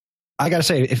 I got to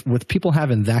say, with people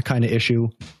having that kind of issue,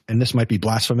 and this might be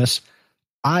blasphemous,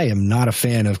 I am not a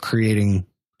fan of creating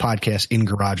podcasts in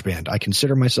GarageBand. I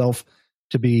consider myself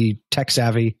to be tech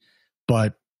savvy,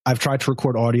 but I've tried to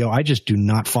record audio. I just do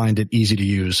not find it easy to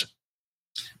use.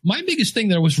 My biggest thing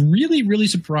that I was really, really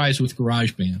surprised with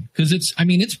GarageBand, because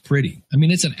it's pretty. I mean,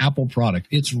 it's an Apple product.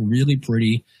 It's really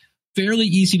pretty, fairly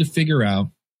easy to figure out.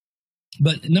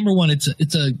 But number one, it's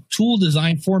a tool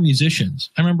designed for musicians.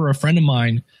 I remember a friend of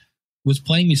mine was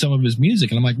playing me some of his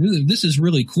music, and I'm like, really, this is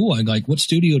really cool. I'm like, what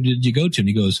studio did you go to? And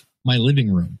he goes, my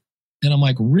living room. And I'm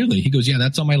like, really? He goes, yeah,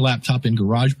 that's on my laptop in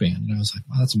GarageBand. And I was like,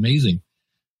 wow, that's amazing.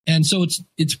 And so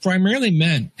it's primarily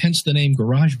meant, hence the name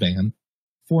GarageBand,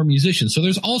 for musicians. So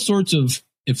there's all sorts of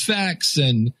effects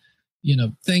and,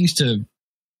 things to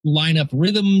line up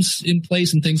rhythms in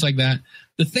place and things like that.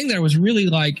 The thing that I was really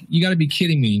like, you got to be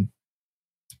kidding me,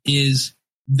 is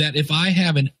that if I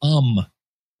have an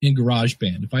in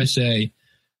GarageBand, if I say,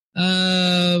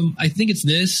 I think it's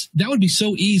this, that would be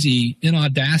so easy in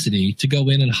Audacity to go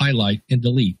in and highlight and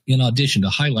delete, in Audition to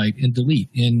highlight and delete,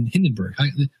 in Hindenburg.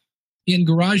 In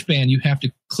GarageBand, you have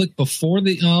to click before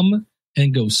the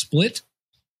and go split,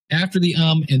 after the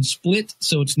and split.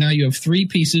 So it's now you have 3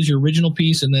 pieces, your original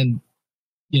piece, and then,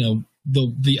 the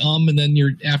and then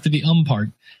you're after the part,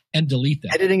 and delete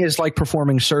that. Editing is like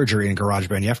performing surgery in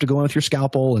GarageBand. You have to go in with your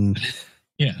scalpel, and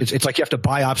yeah, it's like you have to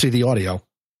biopsy the audio.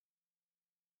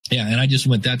 Yeah, and I just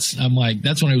went, that's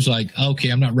when I was like, okay,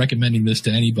 I'm not recommending this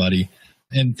to anybody.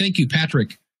 And thank you,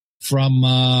 Patrick, from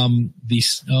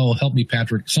help me,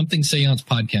 Patrick, something Seance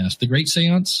podcast, the Great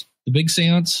Seance, the Big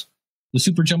Seance, the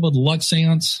Super Jumbo Deluxe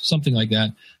Seance, something like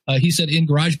that. He said in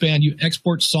GarageBand, you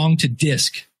export song to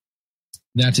disk.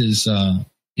 That is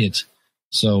it.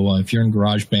 So if you're in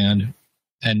GarageBand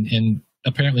and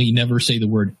apparently you never say the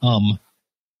word and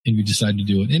you decide to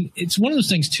do it. And it's one of those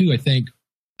things too, I think,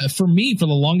 for me, for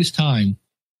the longest time,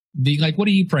 what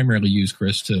do you primarily use,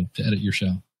 Chris, to edit your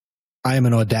show? I am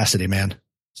an Audacity man.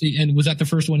 See, and was that the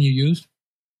first one you used?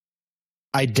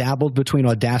 I dabbled between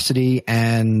Audacity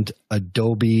and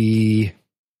Adobe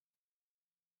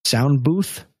Sound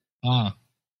Booth. Ah,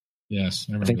 yes.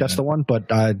 I think that's the one, but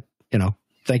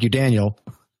thank you, Daniel.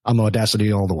 I'm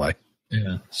Audacity all the way.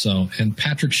 Yeah. So, and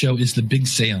Patrick's show is the Big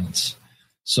Seance.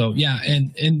 So yeah,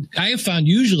 and I have found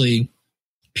usually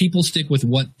people stick with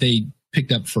what they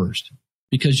picked up first,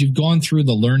 because you've gone through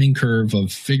the learning curve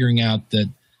of figuring out that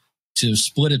to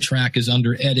split a track is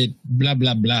under edit, blah,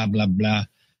 blah, blah, blah, blah.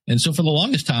 And so for the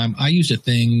longest time, I used a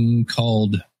thing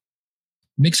called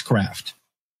Mixcraft.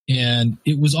 And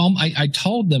it was all, I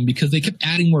told them, because they kept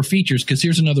adding more features, because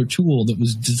here's another tool that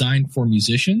was designed for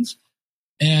musicians.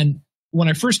 And when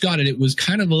I first got it, it was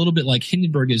kind of a little bit like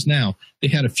Hindenburg is now. They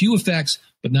had a few effects,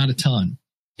 but not a ton.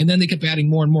 And then they kept adding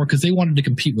more and more because they wanted to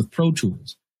compete with Pro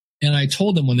Tools. And I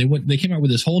told them when they came out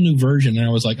with this whole new version, and I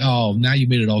was like, oh, now you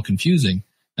made it all confusing.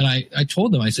 And I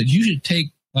told them, I said, you should take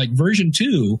like version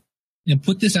 2 and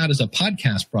put this out as a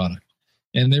podcast product.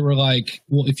 And they were like,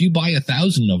 well, if you buy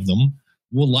 1,000 of them,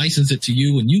 we'll license it to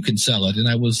you and you can sell it. And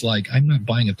I was like, I'm not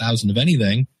buying 1,000 of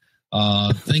anything.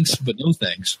 Thanks, but no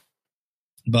thanks.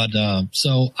 But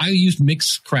so I used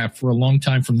Mixcraft for a long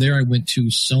time. From there, I went to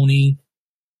Sony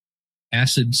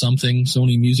Acid something,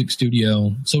 Sony Music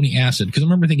Studio, Sony Acid. Because I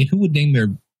remember thinking, who would name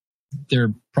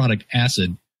their product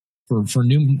Acid? For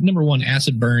number one,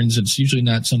 acid burns. It's usually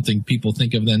not something people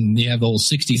think of. Then you have the whole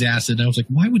 60s acid. And I was like,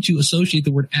 why would you associate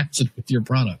the word acid with your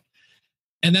product?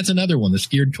 And that's another one that's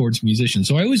geared towards musicians.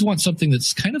 So I always want something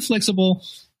that's kind of flexible,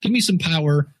 give me some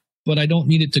power, but I don't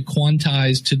need it to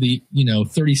quantize to the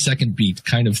 30-second beat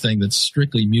kind of thing that's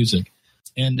strictly music.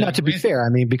 And to be fair, I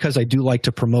mean, because I do like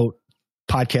to promote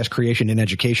podcast creation in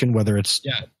education, whether it's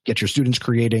get your students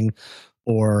creating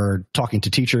or talking to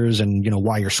teachers and,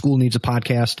 why your school needs a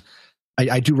podcast.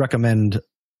 I do recommend,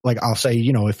 like I'll say,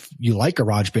 if you like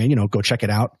GarageBand, go check it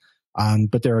out.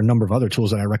 But there are a number of other tools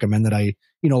that I recommend that I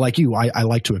like you, I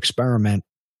like to experiment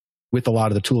with a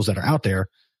lot of the tools that are out there.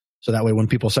 So that way, when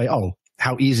people say, oh,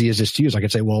 how easy is this to use? I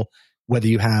could say, well, whether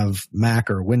you have Mac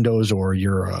or Windows or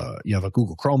you have a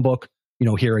Google Chromebook,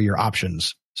 here are your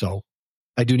options. So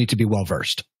I do need to be well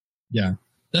versed. Yeah,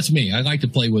 that's me. I like to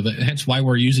play with it. Hence why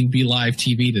we're using Be Live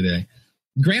TV today.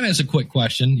 Grant has a quick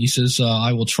question. He says,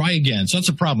 I will try again. So that's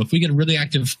a problem. If we get a really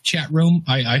active chat room,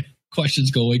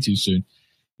 questions go way too soon.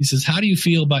 He says, how do you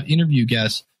feel about interview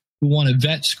guests who want to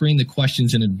vet screen the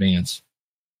questions in advance?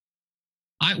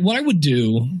 What I would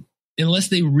do, unless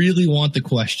they really want the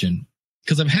question,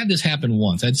 because I've had this happen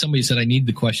once. I had somebody said, I need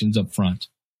the questions up front.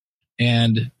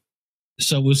 And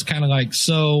so it was kind of like,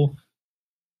 so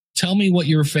tell me what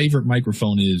your favorite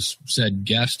microphone is, said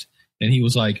guest. And he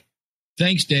was like,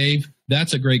 thanks, Dave.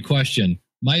 That's a great question.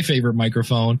 My favorite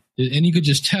microphone. And you could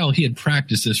just tell he had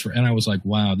practiced this and I was like,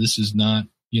 wow, this is not,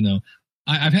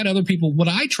 I've had other people. What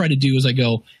I try to do is I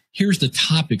go, here's the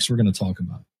topics we're going to talk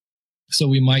about. So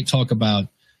we might talk about,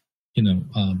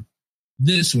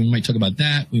 this, we might talk about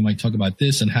that. We might talk about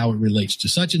this and how it relates to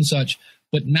such and such,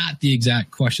 but not the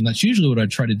exact question. That's usually what I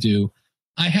try to do.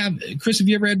 Chris, have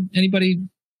you ever had anybody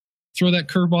throw that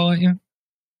curveball at you?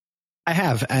 I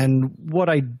have. And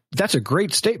that's a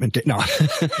great statement. No.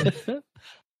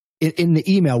 In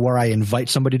the email where I invite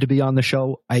somebody to be on the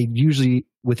show, I usually,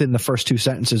 within the first 2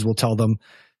 sentences, will tell them,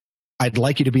 I'd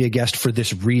like you to be a guest for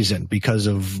this reason, because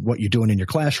of what you're doing in your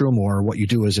classroom or what you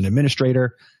do as an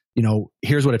administrator.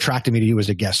 Here's what attracted me to you as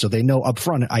a guest. So they know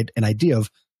upfront an idea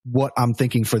of what I'm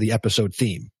thinking for the episode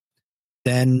theme.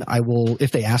 Then I will,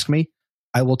 if they ask me,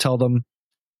 I will tell them,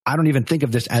 I don't even think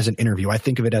of this as an interview. I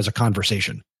think of it as a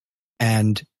conversation.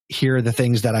 And here are the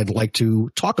things that I'd like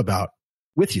to talk about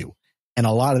with you. And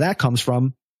a lot of that comes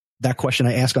from that question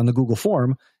I ask on the Google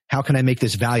form. How can I make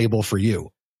this valuable for you?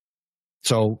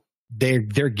 So they're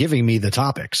giving me the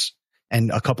topics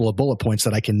and a couple of bullet points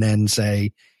that I can then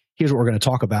say, here's what we're going to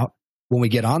talk about. When we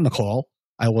get on the call,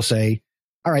 I will say,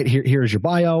 all right, here's your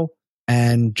bio,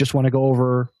 and just want to go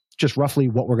over just roughly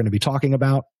what we're going to be talking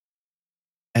about.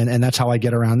 And that's how I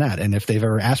get around that. And if they've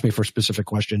ever asked me for specific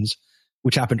questions,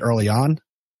 which happened early on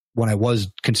when I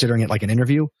was considering it like an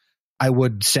interview, I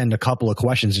would send a couple of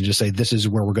questions and just say, this is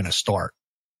where we're going to start.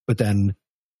 But then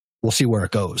we'll see where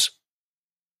it goes.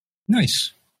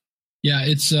 Nice. Yeah,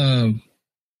 it's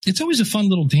always a fun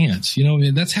little dance.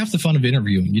 That's half the fun of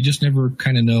interviewing. You just never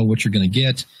kind of know what you're going to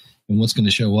get and what's going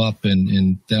to show up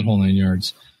and that whole 9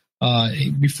 yards.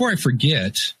 Before I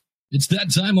forget, it's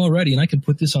that time already, and I can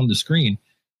put this on the screen.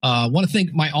 I want to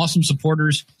thank my awesome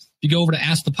supporters. You go over to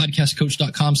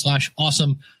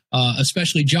askthepodcastcoach.com/awesome,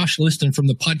 especially Josh Liston from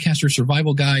the Podcaster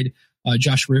Survival Guide,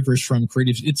 Josh Rivers from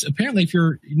Creative. It's apparently, if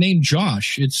you're named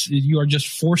Josh, you are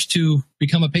just forced to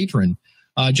become a patron.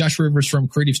 Josh Rivers from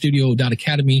Creative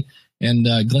Studio.Academy and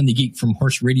Glenn the Geek from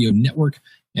Horse Radio Network.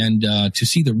 And to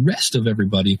see the rest of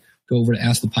everybody, go over to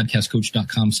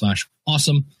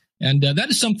askthepodcastcoach.com/awesome. And that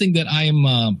is something that I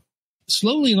am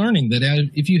slowly learning,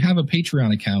 that if you have a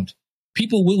Patreon account,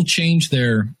 people will change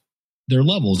their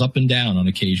levels up and down on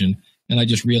occasion. And I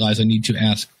just realized I need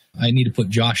to put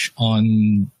Josh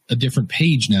on a different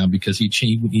page now because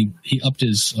he upped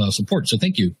his support. So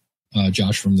thank you,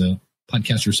 Josh, from the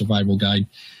Podcaster Survival Guide.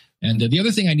 And the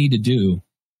other thing I need to do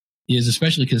is,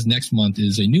 especially because next month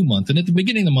is a new month, and at the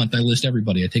beginning of the month, I list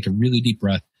everybody. I take a really deep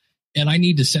breath, and I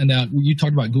need to send out, you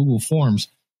talked about Google Forms.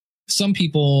 Some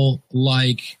people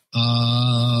like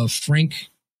Frank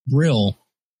Brill,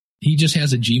 he just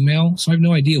has a Gmail, so I have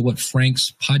no idea what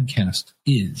Frank's podcast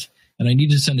is. And I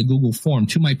need to send a Google form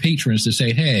to my patrons to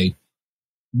say, hey,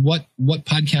 what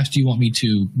podcast do you want me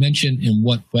to mention in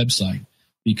what website?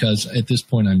 Because at this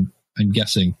point, I'm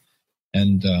guessing.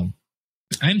 And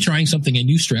I'm trying a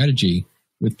new strategy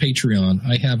with Patreon.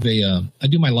 I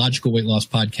do my Logical Weight Loss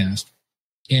podcast,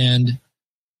 and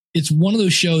it's one of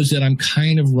those shows that I'm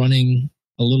kind of running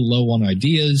a little low on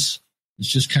ideas. It's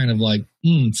just kind of like,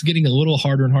 it's getting a little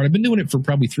harder and harder. I've been doing it for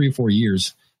probably 3 or 4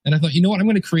 years. And I thought, you know what? I'm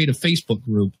going to create a Facebook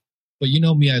group. But you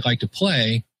know me, I like to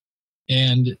play.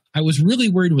 And I was really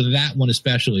worried with that one,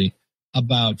 especially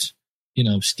about,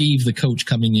 Steve, the coach,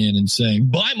 coming in and saying,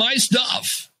 buy my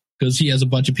stuff, because he has a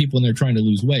bunch of people in there trying to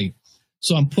lose weight.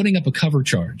 So I'm putting up a cover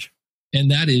charge.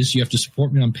 And that is, you have to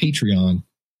support me on Patreon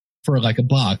for like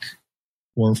 $1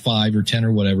 or $5 or $10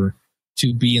 or whatever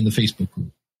to be in the Facebook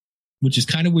group, which is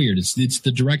kind of weird. It's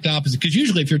the direct opposite, because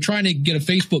usually if you're trying to get a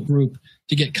Facebook group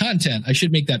to get content, I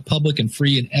should make that public and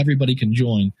free and everybody can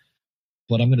join.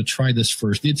 But I'm going to try this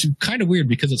first. It's kind of weird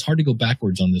because it's hard to go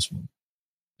backwards on this one.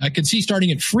 I could see starting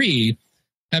it free,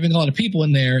 having a lot of people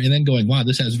in there, and then going, wow,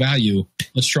 this has value.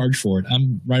 Let's charge for it.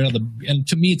 I'm right on and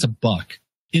to me, it's $1.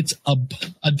 It's $1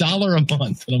 a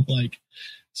month. And I'm like,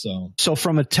 So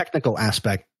from a technical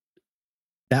aspect,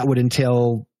 that would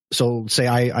entail, so say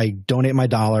I donate my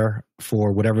 $1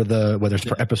 for whatever whether it's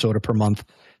per episode or per month,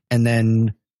 and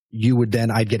then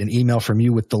I'd get an email from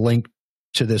you with the link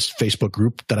to this Facebook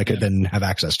group that I could then have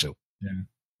access to. Yeah.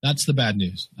 That's the bad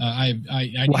news.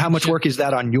 How much work is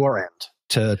that on your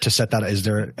end to set that?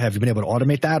 Have you been able to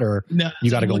automate that, or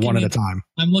you got to go one at a time?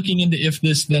 I'm looking into if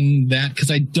this, then that, because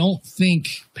I don't think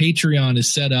Patreon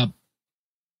is set up.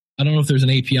 I don't know if there's an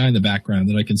API in the background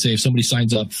that I can say if somebody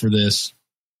signs up for this,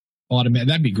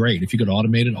 that'd be great. If you could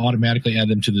automate it, automatically add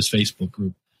them to this Facebook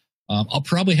group. I'll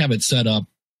probably have it set up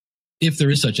if there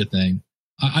is such a thing.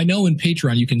 I know in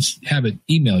Patreon you can have it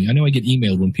email you. I know I get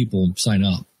emailed when people sign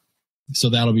up. So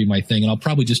that'll be my thing. And I'll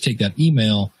probably just take that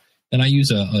email, and I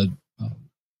use a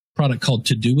product called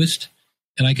Todoist,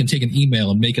 and I can take an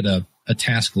email and make it a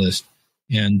task list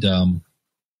and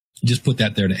just put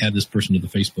that there to add this person to the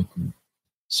Facebook group.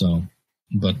 So,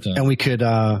 and we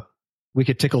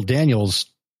could tickle Daniel's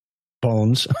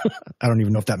bones. I don't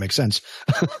even know if that makes sense.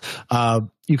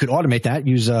 You could automate that,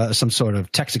 use some sort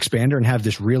of text expander, and have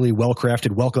this really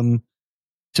well-crafted welcome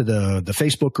to the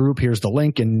Facebook group. Here's the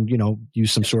link, and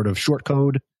use some sort of short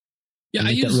code. Yeah, I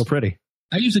use that real pretty.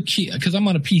 I use a key because I'm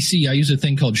on a PC. I use a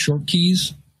thing called Short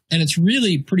Keys, and it's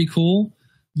really pretty cool.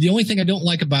 The only thing I don't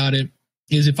like about it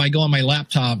is if I go on my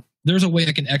laptop, there's a way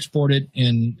I can export it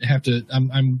and have to.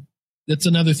 That's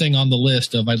another thing on the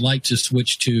list of I'd like to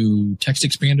switch to Text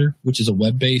Expander, which is a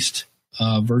web-based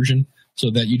version,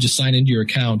 so that you just sign into your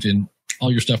account and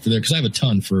all your stuff are there. Because I have a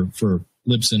ton for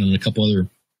Libsyn and a couple other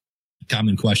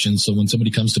common questions. So when somebody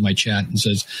comes to my chat and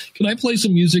says, "Can I play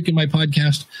some music in my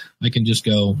podcast?" I can just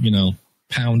go,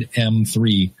 pound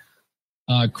M3.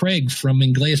 Craig from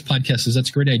Ingleus Podcast says that's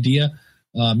a great idea.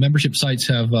 Membership sites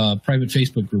have private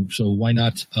Facebook groups, so why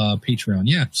not Patreon?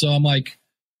 Yeah. So I'm like,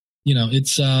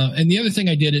 it's and the other thing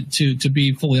I did it to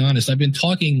be fully honest, I've been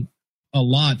talking a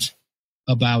lot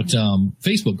about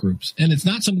Facebook groups, and it's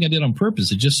not something I did on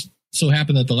purpose. It just so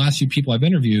happened that the last few people I've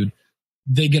interviewed,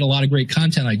 they get a lot of great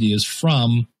content ideas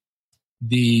from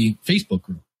the Facebook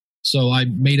group. So I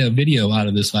made a video out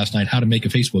of this last night, how to make a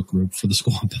Facebook group for the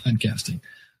School of Podcasting.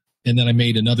 And then I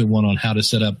made another one on how to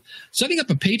setting up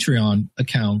a Patreon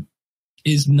account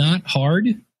is not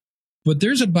hard, but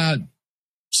there's about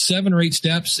 7 or 8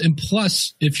 steps. And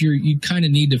plus, if you kind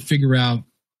of need to figure out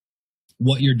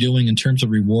what you're doing in terms of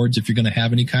rewards, if you're going to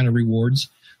have any kind of rewards.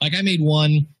 Like I made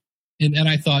one and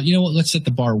I thought, you know what, let's set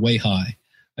the bar way high.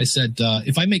 I said,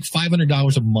 if I make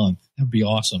 $500 a month, that'd be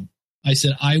awesome. I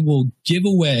said, I will give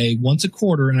away once a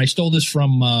quarter. And I stole this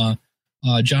from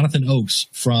Jonathan Oakes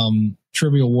from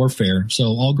Trivial Warfare. So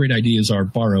all great ideas are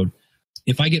borrowed.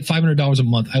 If I get $500 a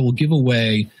month, I will give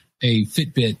away a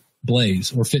Fitbit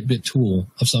Blaze or Fitbit tool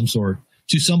of some sort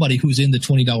to somebody who's in the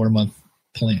 $20 a month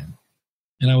plan.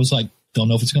 And I was like, don't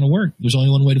know if it's going to work. There's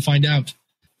only one way to find out.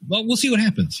 Well, we'll see what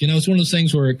happens. It's one of those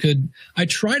things where I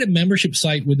tried a membership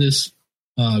site with this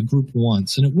group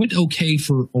once, and it went okay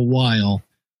for a while,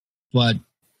 but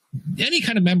any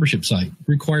kind of membership site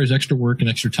requires extra work and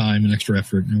extra time and extra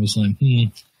effort. And I was like,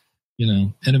 and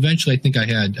eventually I think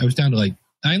I was down to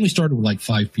I only started with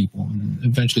 5 people, and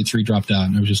eventually 3 dropped out,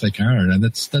 and I was just like, all right,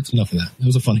 that's enough of that. It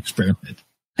was a fun experiment.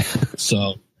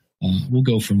 So we'll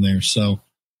go from there. So,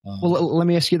 well, let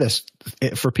me ask you this: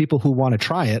 for people who want to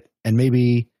try it, and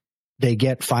maybe they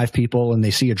get 5 people and they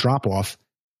see a drop off,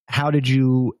 how did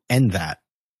you end that?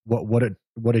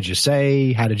 What did you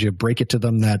say? How did you break it to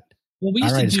them that all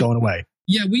right, it's going away?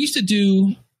 Yeah, we used to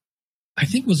do, I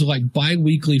think it was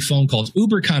bi-weekly phone calls.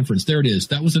 Uber conference, there it is.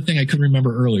 That was the thing I couldn't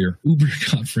remember earlier. Uber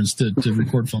conference to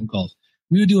record phone calls.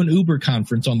 We would do an Uber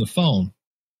conference on the phone,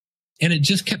 and it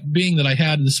just kept being that I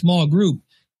had a small group,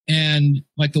 and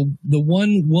the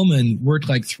one woman worked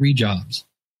 3 jobs.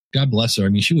 God bless her. I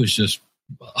mean, she was just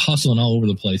hustling all over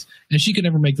the place, and she could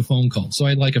never make the phone call. So I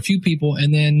had a few people,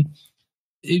 and then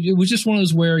it was just one of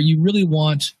those where you really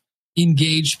want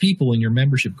engaged people in your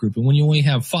membership group. And when you only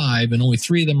have 5 and only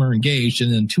 3 of them are engaged,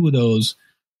 and then 2 of those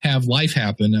have life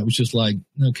happen, that was just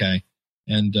okay.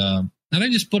 And I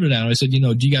just put it out. I said, do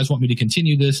you guys want me to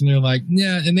continue this? And they're like,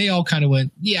 yeah. And they all kind of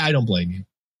went, yeah, I don't blame you.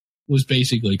 Was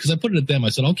basically, because I put it at them. I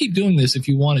said, I'll keep doing this if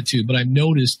you wanted to, but I've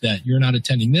noticed that you're not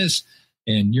attending this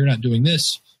and you're not doing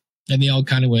this. And they all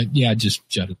kind of went, yeah, just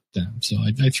shut it down. So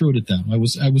I threw it at them. I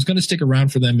was going to stick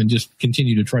around for them and just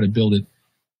continue to try to build it.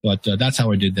 But that's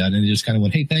how I did that. And they just kind of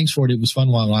went, hey, thanks for it. It was fun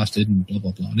while it lasted, and blah,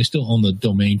 blah, blah. And I still own the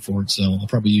domain for it. So I'll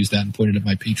probably use that and put it at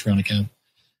my Patreon account.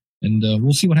 And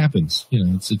we'll see what happens.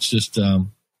 It's just,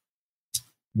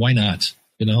 why not?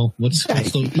 What's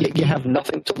you have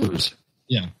nothing to lose.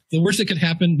 Yeah. The worst that could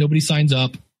happen, nobody signs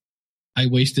up. I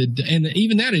wasted, and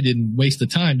even that I didn't waste the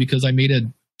time because I made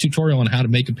a tutorial on how to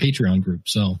make a Patreon group.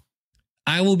 So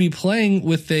I will be playing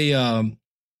with a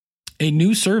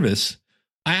new service.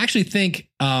 I actually think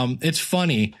it's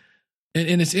funny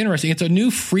and it's interesting. It's a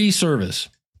new free service.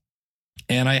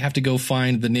 And I have to go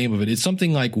find the name of it. It's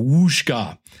something like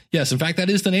Whooshka. Yes, in fact, that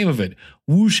is the name of it.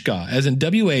 Whooshka, as in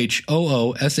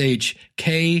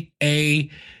WHOOSHKAA.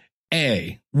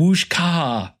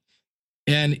 Whooshka.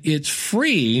 And it's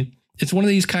free. It's one of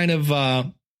these kind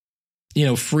of,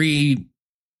 free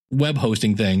web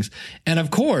hosting things. And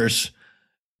of course,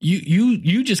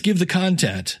 you just give the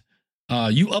content.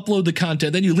 You upload the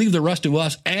content, then you leave the rest to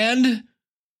us. And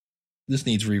this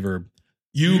needs reverb.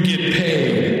 You get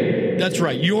paid. That's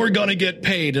right. You're going to get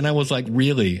paid. And I was like,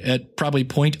 really? At probably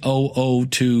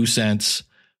 0.002 cents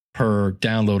per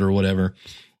download or whatever.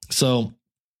 So,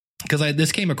 because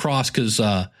this came across because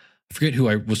I forget who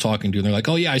I was talking to. And they're like,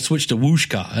 oh, yeah, I switched to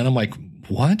Whooshka. And I'm like,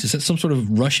 what? Is that some sort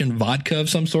of Russian vodka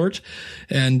of some sort?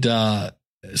 And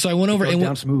so I went over and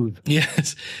down smooth.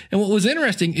 Yes. And what was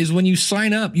interesting is when you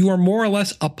sign up, you are more or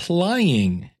less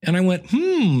applying. And I went,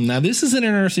 now this is an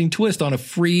interesting twist on a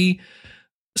free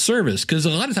service, because a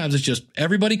lot of times it's just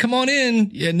everybody come on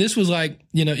in, and this was like,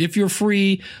 if you're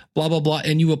free, blah blah blah,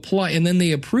 and you apply and then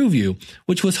they approve you,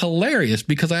 which was hilarious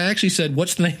because I actually said,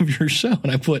 what's the name of your show?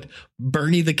 And I put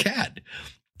Bernie the Cat,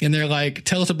 and they're like,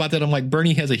 tell us about that. I'm like,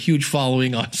 Bernie has a huge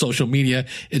following on social media.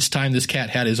 It's time this cat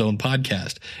had his own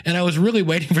podcast. And I was really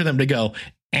waiting for them to go,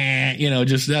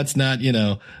 just that's not,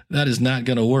 that is not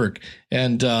going to work.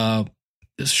 And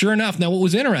sure enough, now what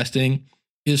was interesting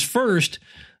is first,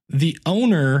 the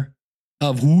owner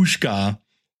of Whooshka,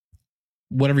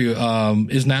 whatever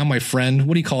is now my friend.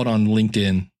 What do you call it on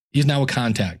LinkedIn? He's now a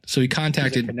contact. So he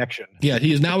contacted connection. Yeah,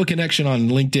 he is now a connection on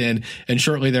LinkedIn. And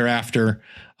shortly thereafter,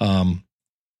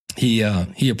 he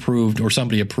approved, or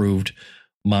somebody approved,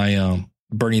 my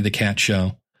Bernie the Cat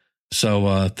show.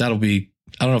 So that'll be,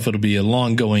 I don't know if it'll be a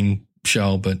long going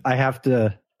show, but I got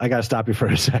to stop you for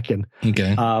a second.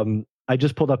 Okay. I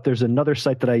just pulled up, there's another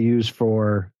site that I use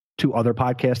for 2 other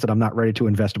podcasts that I'm not ready to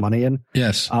invest money in.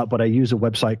 Yes. But I use a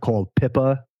website called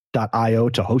pippa.io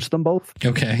to host them both.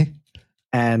 Okay.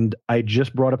 And I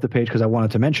just brought up the page because I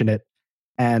wanted to mention it.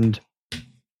 And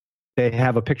they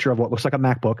have a picture of what looks like a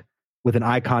MacBook with an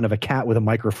icon of a cat with a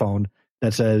microphone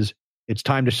that says, it's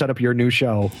time to set up your new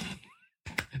show.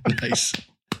 Nice.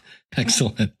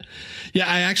 Excellent. Yeah,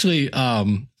 I actually,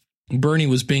 Bernie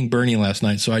was being Bernie last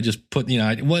night. So I just put,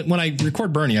 when I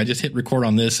record Bernie, I just hit record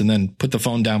on this and then put the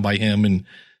phone down by him and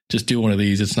just do one of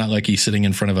these. It's not like he's sitting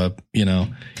in front of a,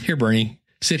 here, Bernie,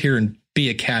 sit here and be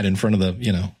a cat in front of the,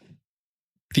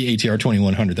 the ATR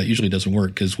 2100. That usually doesn't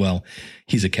work because, well,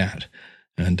 he's a cat.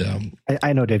 And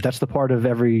I know, Dave, that's the part of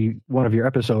every one of your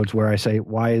episodes where I say,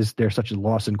 why is there such a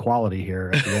loss in quality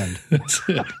here at the end? That's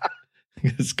it.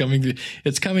 It's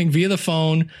coming via the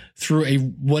phone through a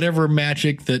whatever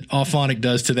magic that Auphonic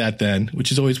does to that then,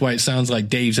 which is always why it sounds like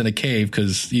Dave's in a cave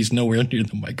because he's nowhere near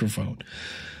the microphone.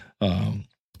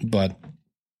 But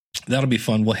that'll be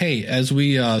fun. Well, hey, as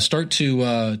we start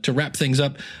to wrap things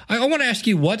up, I want to ask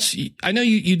you I know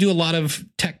you do a lot of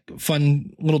tech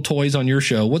fun little toys on your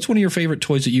show. What's one of your favorite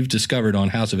toys that you've discovered on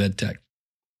House of Ed Tech?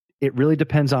 It really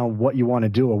depends on what you want to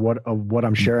do or what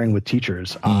I'm sharing with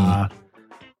teachers.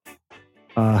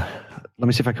 Let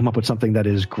me see if I come up with something that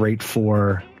is great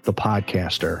for the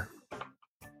podcaster.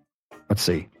 Let's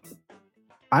see.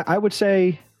 I would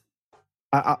say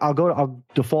I'll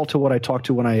default to what I talked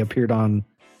to when I appeared on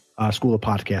School of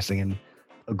Podcasting, and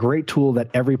a great tool that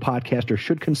every podcaster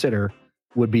should consider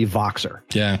would be Voxer.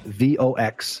 Yeah.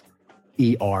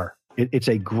 Voxer. It's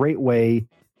a great way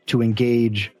to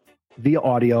engage via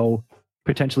audio,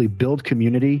 potentially build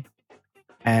community.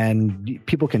 And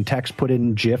people can text, put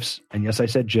in GIFs. And yes, I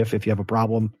said GIF. If you have a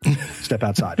problem, step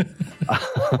outside.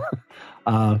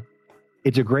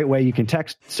 It's a great way you can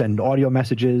text, send audio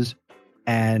messages.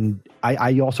 And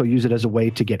I also use it as a way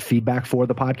to get feedback for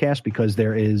the podcast because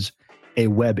there is a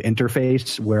web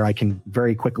interface where I can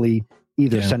very quickly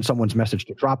either send someone's message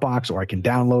to Dropbox or I can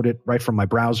download it right from my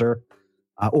browser.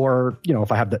 Or,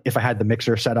 if I had the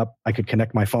mixer set up, I could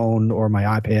connect my phone or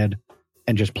my iPad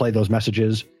and just play those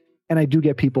messages. And I do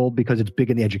get people, because it's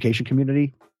big in the education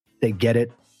community, they get it.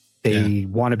 They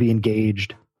want to be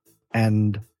engaged.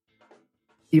 And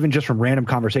even just from random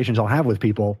conversations I'll have with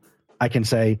people, I can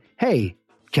say, hey,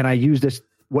 can I use this,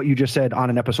 what you just said, on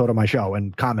an episode of my show,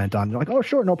 and comment on it? They're like, oh,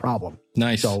 sure, no problem.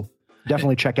 Nice. So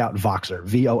definitely check out Voxer,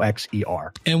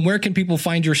 Voxer. And where can people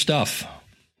find your stuff?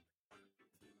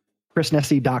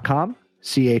 ChrisNesi.com,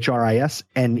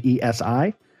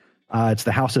 ChrisNesi. It's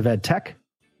the House of Ed Tech.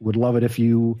 Would love it if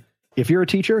you if you're a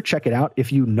teacher, check it out.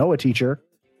 If you know a teacher,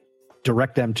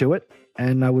 direct them to it.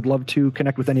 And I would love to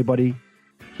connect with anybody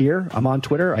here. I'm on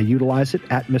Twitter. I utilize it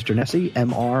at Mr. Nesi,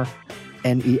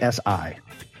 MrNesi.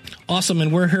 Awesome.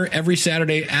 And we're here every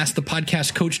Saturday.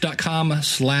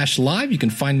 AskThePodcastCoach.com/live. You can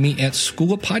find me at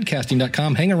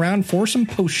SchoolofPodcasting.com. Hang around for some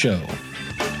post show.